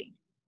breastfeeding.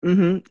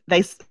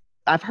 Mm-hmm.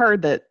 I've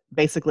heard that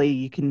basically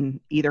you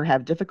can either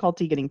have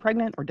difficulty getting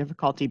pregnant or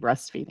difficulty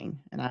breastfeeding.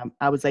 And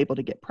I was able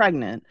to get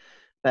pregnant,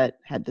 but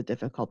had the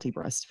difficulty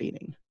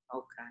breastfeeding.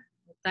 Okay.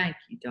 Well, thank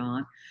you,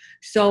 Dawn.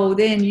 So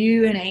then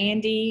you and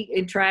Andy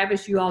and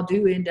Travis, you all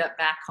do end up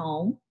back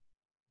home,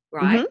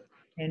 right?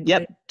 Mm-hmm. And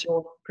yep.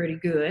 Pretty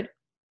good.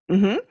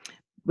 Mm-hmm.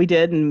 We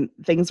did, and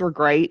things were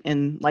great.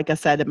 And like I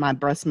said, my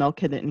breast milk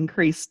had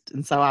increased.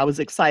 And so I was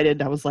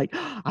excited. I was like,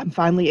 oh, I'm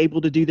finally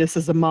able to do this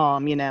as a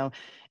mom,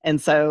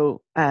 And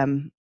so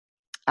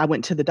I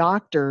went to the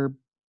doctor,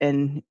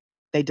 and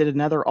they did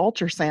another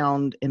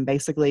ultrasound. And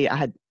basically I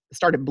had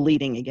started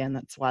bleeding again.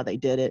 That's why they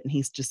did it. And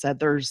he's just said,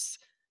 there's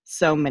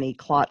so many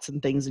clots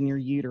and things in your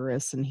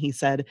uterus. And he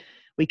said,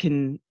 we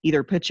can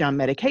either put you on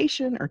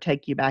medication or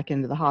take you back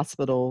into the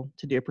hospital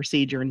to do a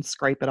procedure and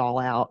scrape it all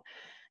out.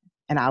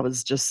 And I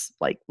was just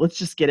like, let's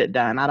just get it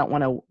done. I don't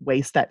want to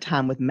waste that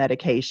time with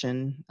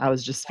medication. I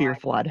was just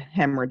fearful I'd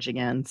hemorrhage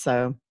again.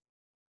 So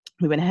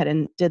we went ahead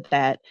and did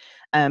that.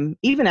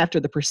 Even after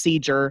the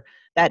procedure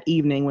that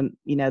evening, when,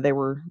 they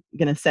were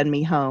going to send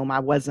me home, I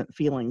wasn't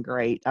feeling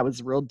great. I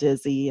was real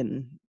dizzy,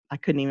 and I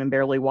couldn't even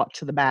barely walk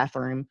to the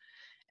bathroom.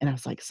 And I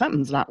was like,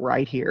 something's not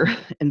right here.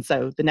 And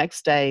so the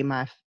next day,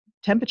 my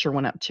temperature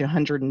went up to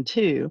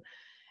 102.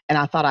 And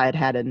I thought I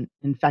had an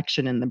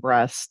infection in the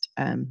breast,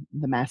 the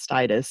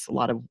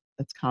mastitis,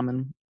 that's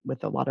common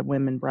with a lot of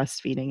women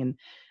breastfeeding.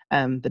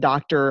 And the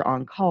doctor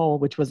on call,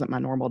 which wasn't my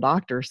normal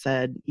doctor,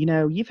 said,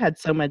 you've had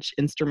so much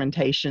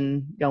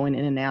instrumentation going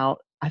in and out.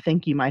 I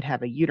think you might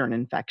have a uterine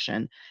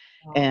infection.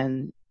 Oh.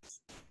 And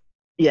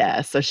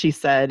yeah, so she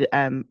said,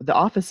 the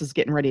office is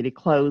getting ready to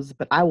close,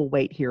 but I will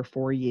wait here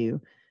for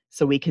you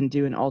so we can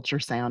do an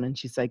ultrasound. And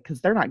she said,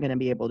 because they're not going to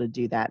be able to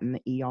do that in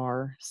the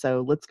ER.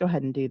 So let's go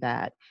ahead and do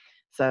that.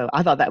 So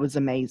I thought that was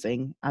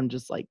amazing. I'm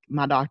just like,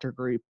 my doctor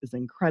group is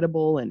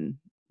incredible. And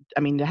I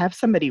mean, to have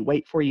somebody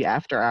wait for you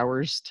after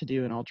hours to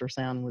do an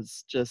ultrasound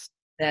was just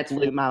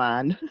blew my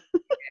mind.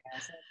 Yes,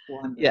 that's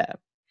wonderful. Yeah.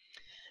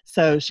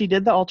 So she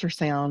did the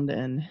ultrasound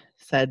and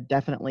said,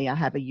 definitely, I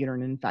have a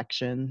uterine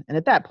infection. And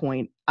at that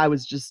point, I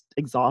was just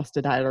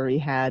exhausted. I had already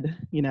had,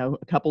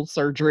 a couple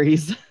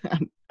surgeries.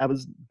 I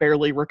was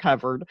barely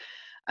recovered.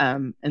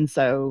 And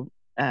so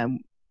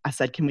I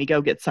said, can we go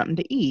get something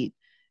to eat?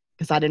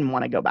 Because I didn't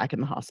want to go back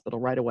in the hospital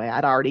right away.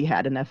 I'd already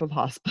had enough of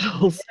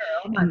hospitals.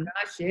 Oh my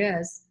gosh,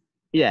 yes.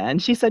 Yeah.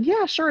 And she said,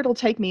 yeah, sure. It'll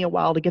take me a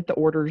while to get the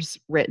orders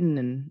written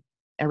and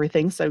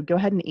everything. So go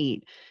ahead and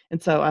eat.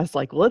 And so I was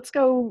like, let's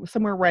go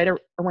somewhere right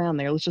around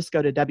there. Let's just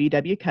go to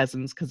WW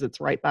Cousins because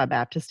it's right by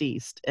Baptist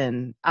East.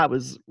 And I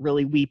was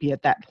really weepy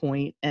at that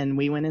point. And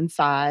we went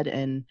inside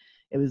and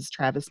it was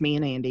Travis, me,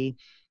 and Andy.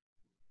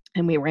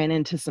 And we ran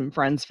into some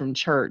friends from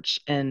church,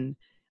 and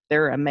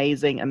they're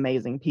amazing,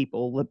 amazing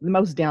people, the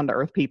most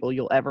down-to-earth people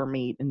you'll ever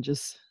meet, and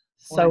just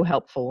so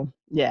helpful.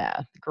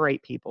 Yeah,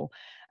 great people.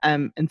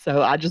 And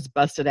so I just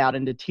busted out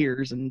into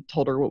tears and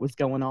told her what was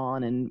going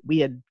on. And we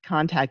had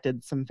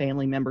contacted some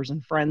family members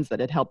and friends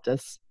that had helped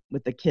us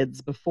with the kids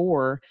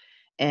before,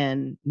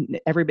 and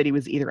everybody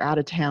was either out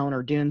of town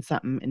or doing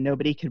something, and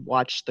nobody could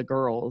watch the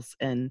girls.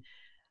 And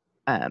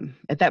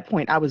at that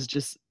point, I was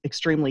just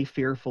extremely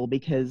fearful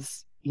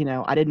because,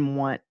 I didn't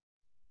want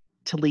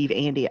to leave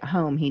Andy at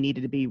home. He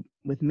needed to be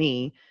with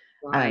me.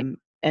 Right.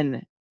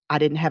 And I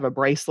didn't have a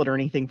bracelet or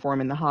anything for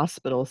him in the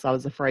hospital. So I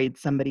was afraid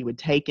somebody would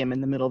take him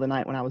in the middle of the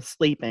night when I was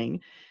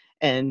sleeping.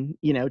 And,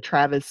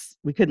 Travis,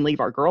 we couldn't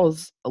leave our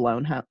girls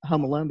alone,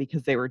 home alone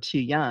because they were too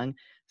young.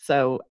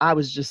 So I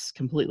was just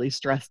completely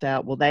stressed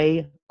out. Well,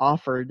 they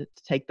offered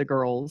to take the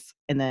girls,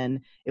 and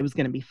then it was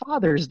going to be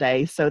Father's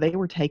Day. So they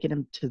were taking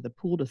them to the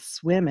pool to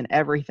swim and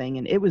everything.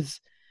 And it was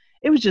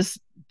just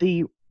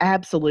the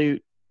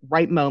absolute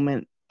right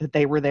moment that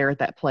they were there at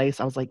that place.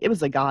 I was like, it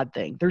was a God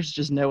thing. There's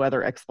just no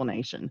other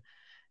explanation.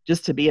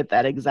 Just to be at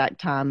that exact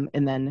time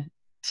and then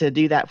to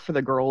do that for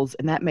the girls.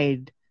 And that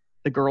made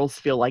the girls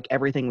feel like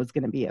everything was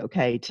going to be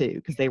okay too,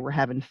 because they were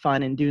having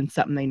fun and doing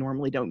something they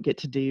normally don't get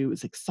to do. It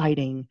was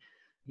exciting.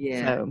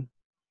 Yeah. So,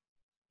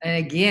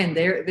 and again,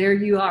 there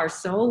you are,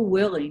 so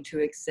willing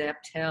to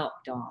accept help,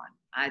 Dawn.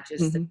 I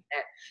just think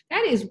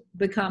that has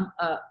become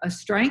a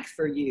strength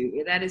for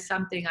you. That is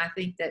something I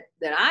think that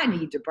I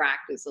need to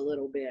practice a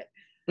little bit.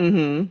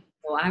 So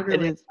I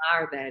really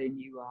admire that in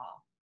you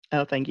all.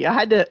 Oh, thank you. I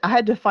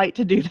had to fight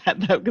to do that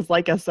though, because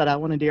like I said, I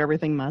want to do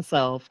everything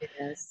myself.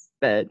 Yes.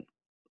 But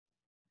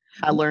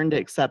I learned to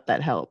accept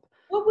that help.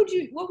 What would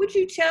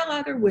you tell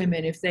other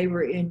women if they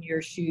were in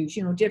your shoes?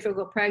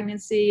 Difficult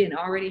pregnancy and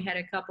already had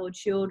a couple of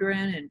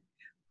children, and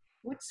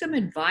what's some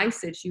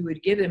advice that you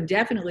would give them?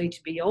 Definitely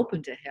to be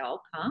open to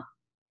help, huh?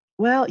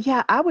 Well,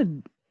 yeah, I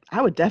would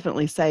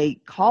definitely say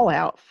call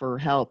out for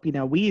help.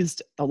 We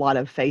used a lot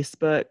of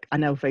Facebook. I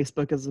know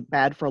Facebook is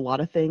bad for a lot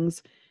of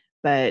things,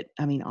 but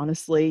I mean,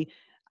 honestly,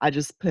 I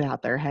just put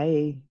out there,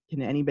 hey,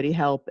 can anybody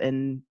help?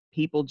 And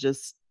people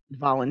just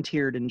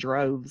volunteered in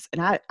droves.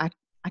 And I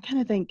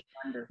kind of think,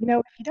 if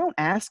you don't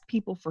ask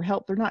people for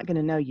help, they're not going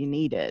to know you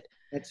need it.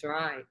 That's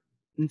right.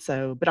 And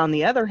so, but on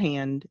the other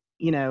hand,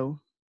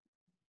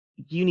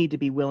 you need to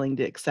be willing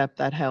to accept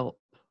that help.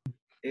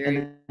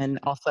 And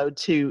also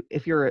too,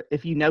 if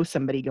you know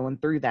somebody going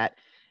through that,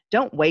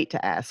 don't wait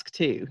to ask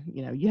too.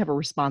 You have a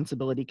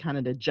responsibility kind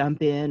of to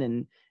jump in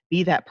and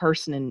be that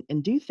person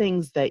and do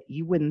things that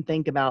you wouldn't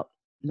think about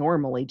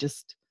normally.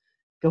 Just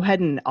go ahead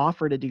and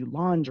offer to do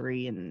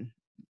laundry and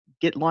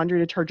get laundry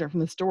detergent from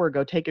the store,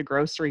 go take a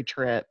grocery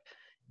trip,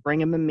 bring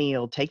them a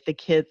meal, take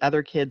the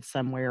other kids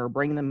somewhere, or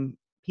bring them.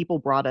 People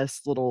brought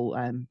us little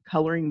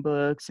coloring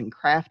books and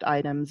craft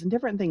items and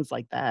different things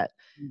like that.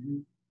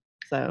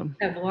 So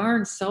I've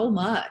learned so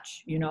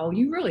much,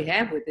 you really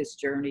have with this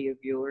journey of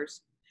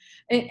yours.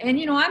 And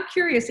I'm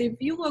curious, if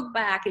you look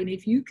back and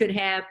if you could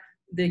have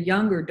the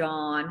younger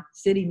Dawn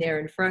sitting there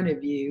in front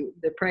of you,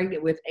 the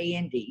pregnant with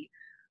Andy,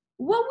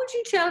 what would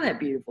you tell that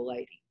beautiful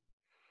lady?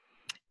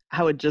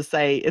 I would just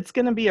say it's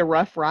going to be a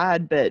rough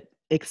ride, but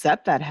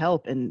accept that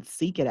help and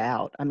seek it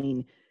out. I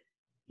mean,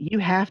 you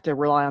have to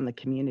rely on the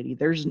community.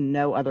 There's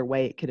no other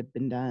way it could have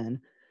been done.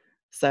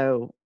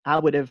 So I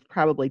would have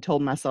probably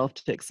told myself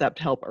to accept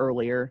help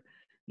earlier,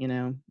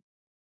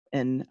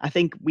 and I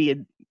think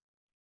we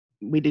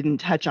didn't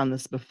touch on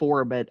this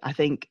before, but I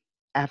think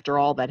after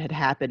all that had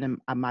happened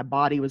and my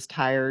body was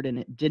tired and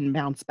it didn't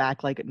bounce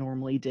back like it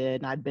normally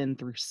did, and I'd been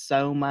through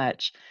so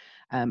much,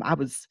 I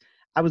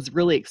was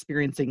really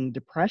experiencing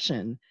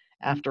depression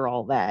after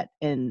all that.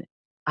 And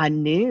I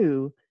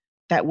knew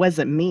that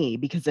wasn't me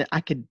because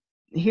I could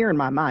hear in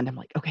my mind, I'm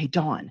like, okay,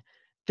 Dawn,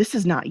 this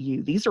is not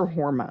you. These are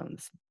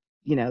hormones.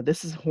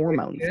 This is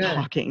hormones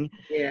talking.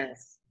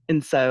 Yes.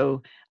 And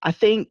so I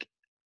think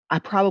I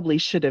probably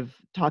should have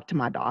talked to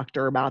my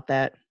doctor about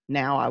that.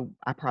 Now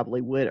I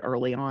probably would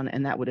early on,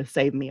 and that would have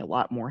saved me a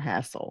lot more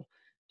hassle,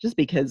 just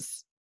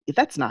because if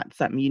that's not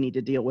something you need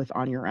to deal with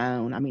on your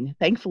own. I mean,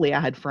 thankfully I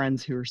had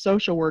friends who are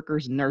social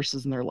workers and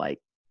nurses, and they're like,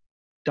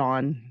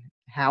 Dawn,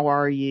 how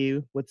are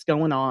you? What's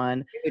going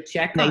on? You would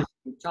check on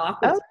you,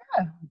 talk with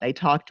they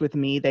talked with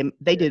me.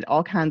 They did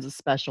all kinds of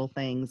special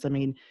things. I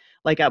mean,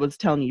 like I was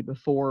telling you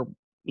before,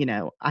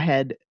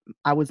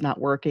 I was not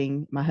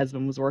working. My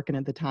husband was working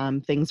at the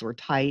time. Things were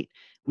tight.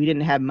 We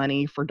didn't have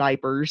money for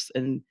diapers,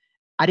 and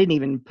I didn't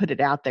even put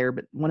it out there,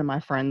 but one of my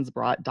friends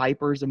brought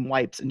diapers and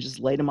wipes and just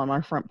laid them on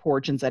my front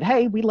porch and said,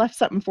 "Hey, we left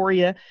something for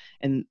you."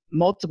 And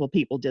multiple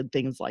people did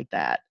things like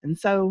that. And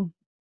so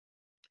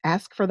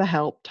ask for the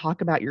help,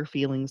 talk about your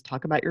feelings,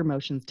 talk about your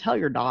emotions, tell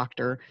your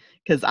doctor,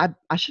 because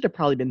I should have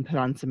probably been put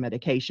on some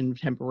medication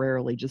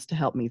temporarily just to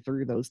help me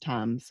through those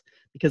times,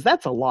 because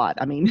that's a lot.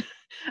 I mean,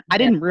 I Yeah.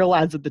 didn't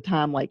realize at the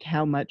time like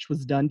how much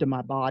was done to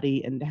my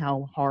body and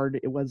how hard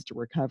it was to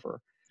recover.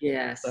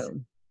 Yes.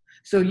 So,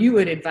 So you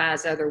would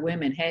advise other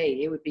women,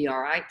 hey, it would be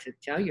all right to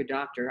tell your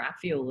doctor, I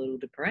feel a little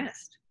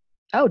depressed.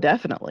 oh,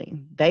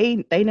 definitely.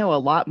 They know a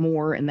lot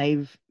more and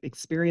they've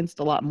experienced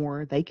a lot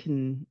more. They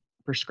can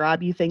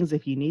prescribe you things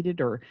if you need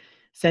it, or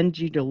send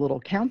you to a little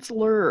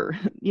counselor, or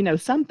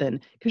something,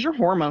 because your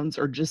hormones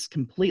are just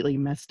completely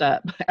messed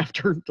up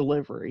after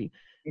delivery,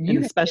 And and you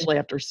had been, especially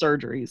after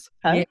surgeries.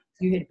 Huh? yes,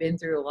 you had been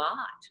through a lot.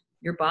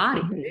 Your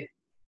body. Mhm.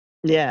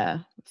 Yeah.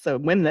 So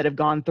women that have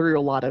gone through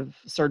a lot of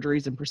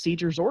surgeries and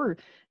procedures, or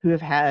who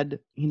have had,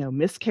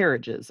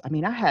 miscarriages. I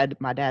mean, I had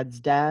my dad's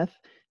death,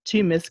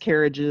 two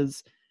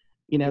miscarriages,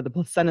 the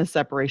placenta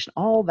separation,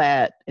 all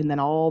that, and then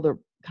all the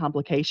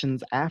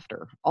complications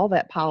after, all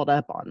that piled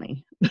up on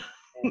me.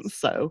 Yes.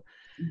 So,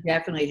 You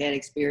definitely had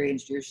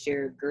experienced your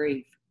share of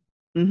grief.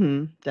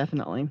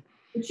 definitely.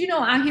 But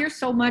I hear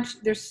so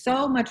much, there's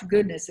so much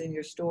goodness in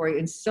your story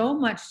and so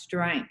much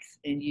strength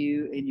in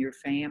you and your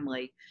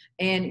family.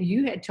 And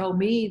you had told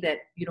me that,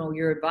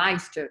 your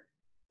advice to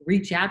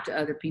reach out to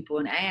other people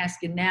and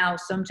ask. And now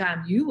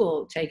sometime you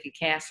will take a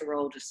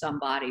casserole to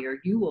somebody, or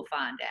you will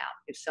find out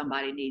if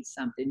somebody needs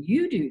something.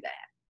 You do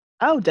that.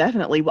 Oh,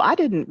 definitely. Well, I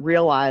didn't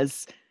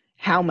realize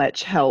how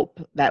much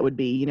help that would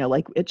be.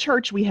 Like at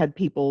church, we had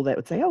people that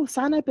would say, "Oh,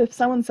 sign up if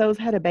so and so's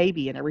had a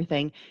baby," and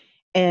everything.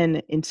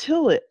 And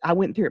until I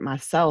went through it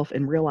myself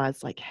and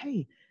realized, like,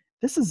 hey,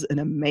 this is an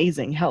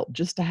amazing help,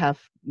 just to have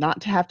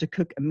not to have to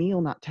cook a meal,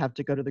 not to have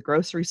to go to the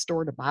grocery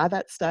store to buy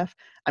that stuff.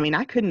 I mean,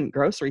 I couldn't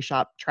grocery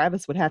shop.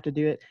 Travis would have to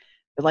do it.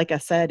 But like I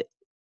said,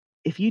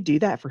 if you do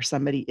that for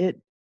somebody, it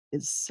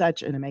is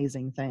such an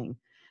amazing thing.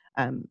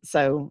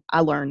 So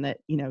I learned that,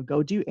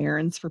 go do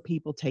errands for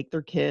people, take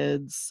their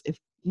kids, if,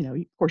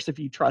 of course, if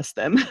you trust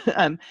them,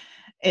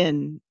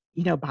 and,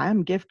 buy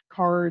them gift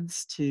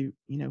cards to,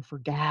 for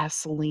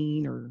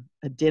gasoline or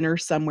a dinner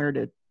somewhere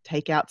to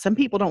take out. Some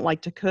people don't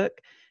like to cook.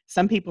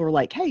 Some people are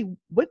like, "Hey,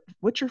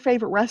 what's your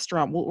favorite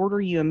restaurant? We'll order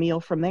you a meal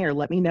from there.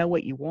 Let me know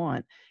what you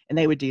want." And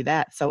they would do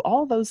that. So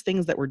all those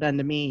things that were done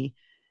to me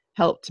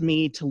helped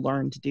me to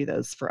learn to do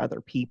those for other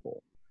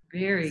people.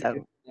 Very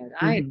good. So,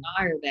 I mhm.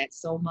 admire that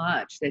so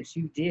much that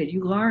you did.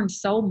 You learned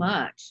so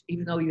much,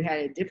 even though you had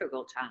a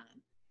difficult time.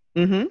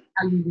 Mhm.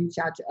 How you reach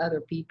out to other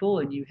people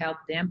and you help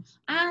them.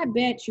 I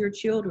bet your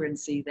children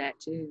see that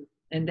too.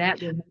 And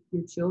that will help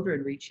your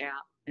children reach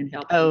out and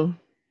help you. Oh,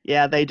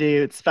 yeah, they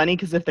do. It's funny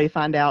because if they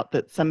find out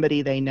that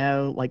somebody they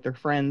know, like their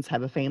friends,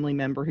 have a family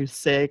member who's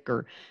sick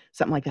or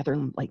something like that, they're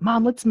like,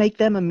 "Mom, let's make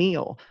them a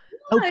meal.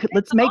 Oh, What? let's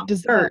That's make awesome.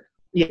 dessert."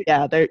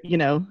 Yeah, they're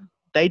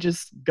they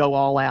just go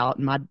all out.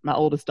 And my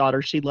oldest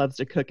daughter, she loves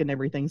to cook and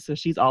everything, so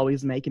she's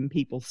always making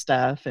people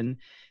stuff, and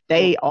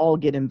they all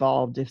get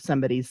involved if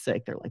somebody's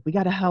sick. They're like, "We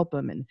got to help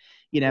them," and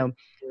you know,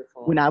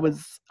 when Wonderful. I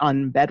was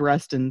on bed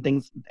rest and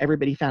things,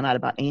 everybody found out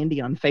about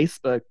Andy on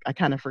Facebook. I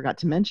kind of forgot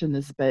to mention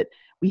this, but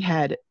we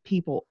had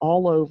people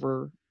all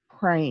over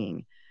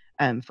praying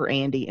for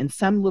Andy, and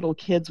some little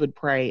kids would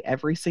pray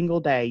every single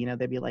day.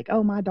 They'd be like,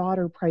 "Oh, my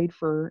daughter prayed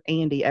for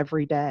Andy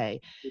every day."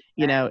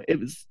 It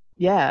was,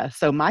 yeah.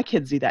 So my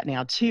kids do that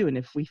now too. And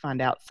if we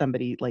find out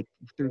somebody, like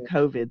through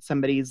COVID,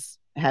 somebody's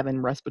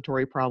having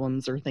respiratory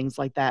problems or things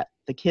like that,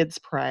 the kids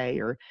pray,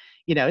 or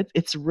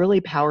it's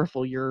really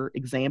powerful, your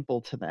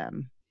example to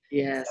them.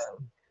 Yes.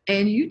 So,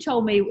 And you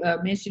told me,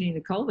 mentioning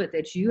the COVID,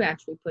 that you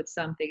actually put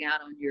something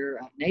out on your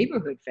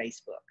neighborhood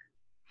Facebook.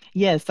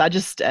 yes, I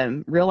just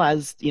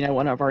realized,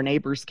 one of our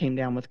neighbors came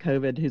down with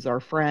COVID, who's our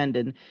friend,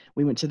 and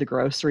we went to the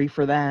grocery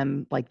for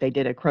them. Like they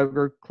did a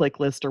Kroger click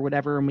list or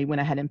whatever, and we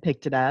went ahead and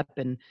picked it up,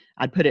 and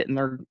I'd put it in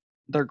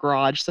their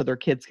garage so their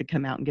kids could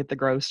come out and get the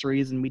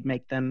groceries, and we'd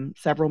make them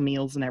several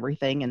meals and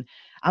everything. And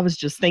I was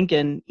just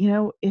thinking,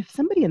 if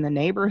somebody in the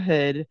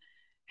neighborhood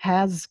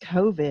has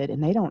COVID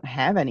and they don't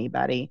have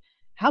anybody,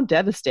 how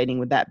devastating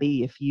would that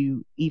be if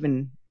you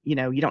even, you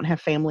don't have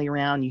family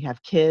around, you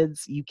have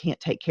kids, you can't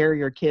take care of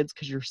your kids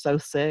because you're so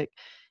sick.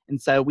 And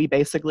so we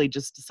basically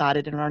just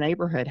decided in our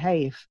neighborhood,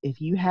 hey, if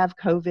you have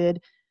COVID,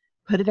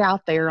 put it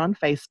out there on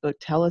Facebook.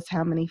 Tell us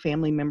how many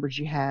family members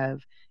you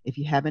have. If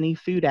you have any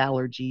food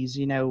allergies,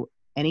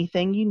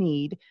 anything you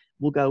need,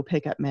 we'll go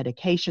pick up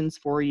medications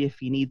for you.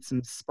 If you need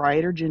some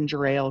Sprite or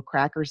ginger ale,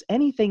 crackers,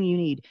 anything you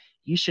need,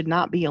 you should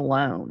not be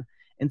alone.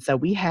 And so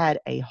we had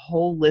a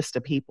whole list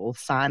of people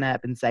sign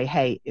up and say,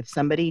 hey, if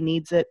somebody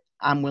needs it,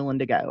 I'm willing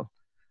to go.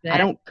 I That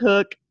don't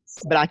cook,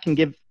 but I can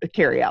give a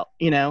carry out.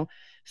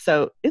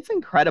 So it's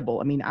incredible.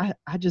 I mean, I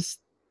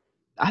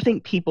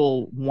think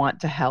people want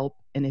to help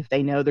And if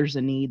they know there's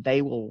a need,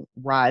 they will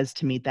rise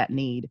to meet that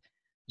need.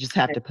 Just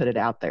have to put it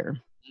out there.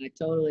 I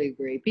totally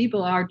agree.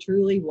 People are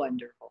truly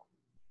wonderful.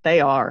 They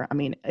are. I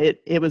mean,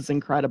 it was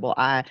incredible.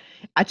 I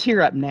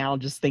tear up now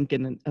just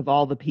thinking of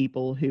all the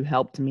people who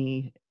helped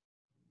me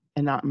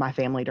and not my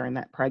family during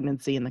that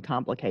pregnancy and the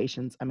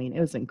complications. I mean, it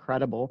was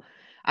incredible.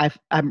 I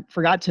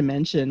forgot to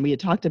mention, we had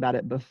talked about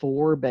it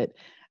before, but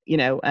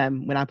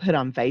when I put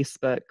on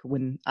Facebook,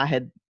 when I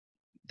had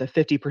the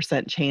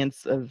 50%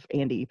 chance of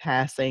Andy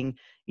passing,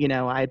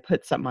 I had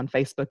put something on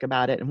Facebook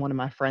about it, and one of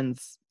my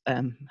friends'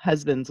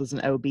 husbands was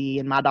an OB,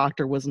 and my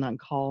doctor wasn't on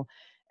call,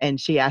 and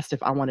she asked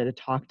if I wanted to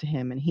talk to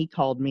him, and he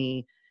called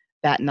me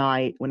that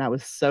night when I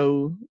was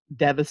so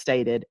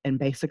devastated and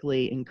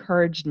basically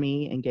encouraged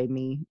me and gave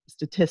me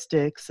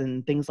statistics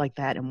and things like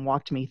that and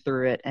walked me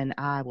through it, and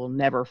I will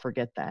never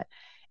forget that.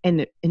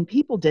 And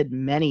people did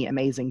many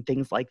amazing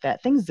things like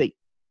that, things that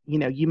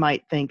you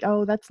might think,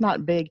 oh, that's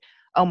not big.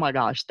 Oh my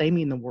gosh, they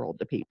mean the world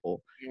to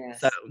people. Yes.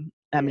 So,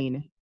 I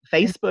mean,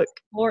 Facebook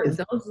is,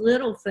 those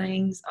little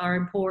things are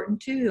important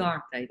too,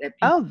 aren't they?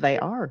 They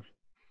are.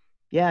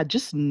 Yeah,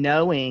 just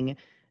knowing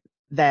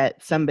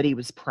that somebody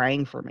was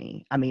praying for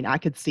me. I mean, I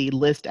could see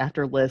list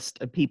after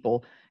list of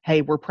people,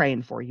 hey, we're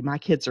praying for you. My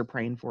kids are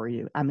praying for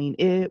you. I mean,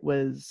 it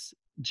was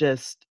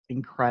just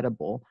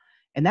incredible.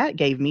 And that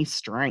gave me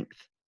strength.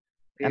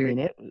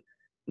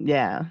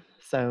 Yeah.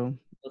 So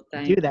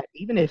do that.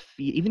 Even if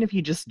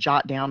you just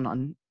jot down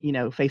on,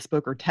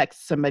 Facebook or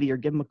text somebody or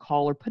give them a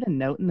call or put a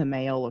note in the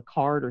mail, a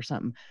card or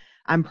something.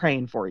 I'm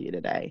praying for you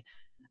today.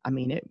 I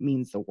mean, it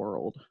means the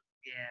world.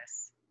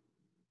 Yes.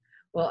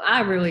 Well,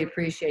 I really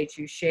appreciate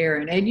you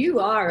sharing. And you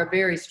are a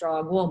very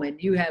strong woman.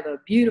 You have a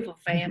beautiful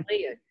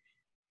family,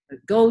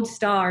 gold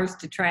stars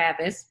to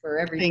Travis for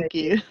everything. Thank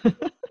you.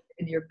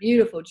 And your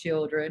beautiful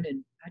children.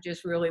 And I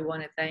just really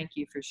want to thank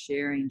you for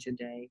sharing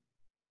today.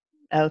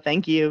 Oh,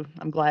 thank you.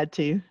 I'm glad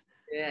to.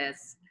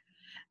 Yes.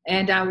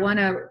 And I want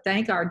to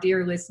thank our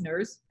dear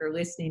listeners for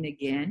listening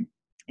again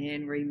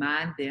and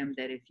remind them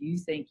that if you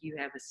think you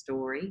have a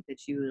story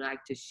that you would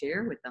like to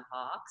share with the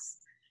Hawks,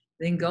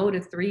 then go to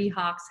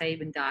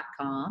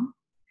 3hawkshaven.com,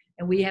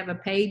 and we have a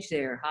page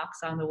there, Hawks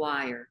on the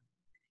Wire,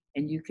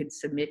 and you can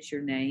submit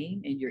your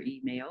name and your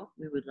email.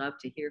 We would love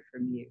to hear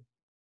from you.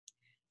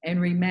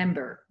 And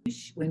remember,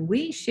 when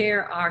we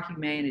share our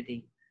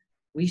humanity,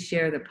 we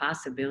share the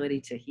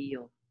possibility to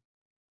heal.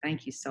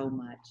 Thank you so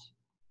much.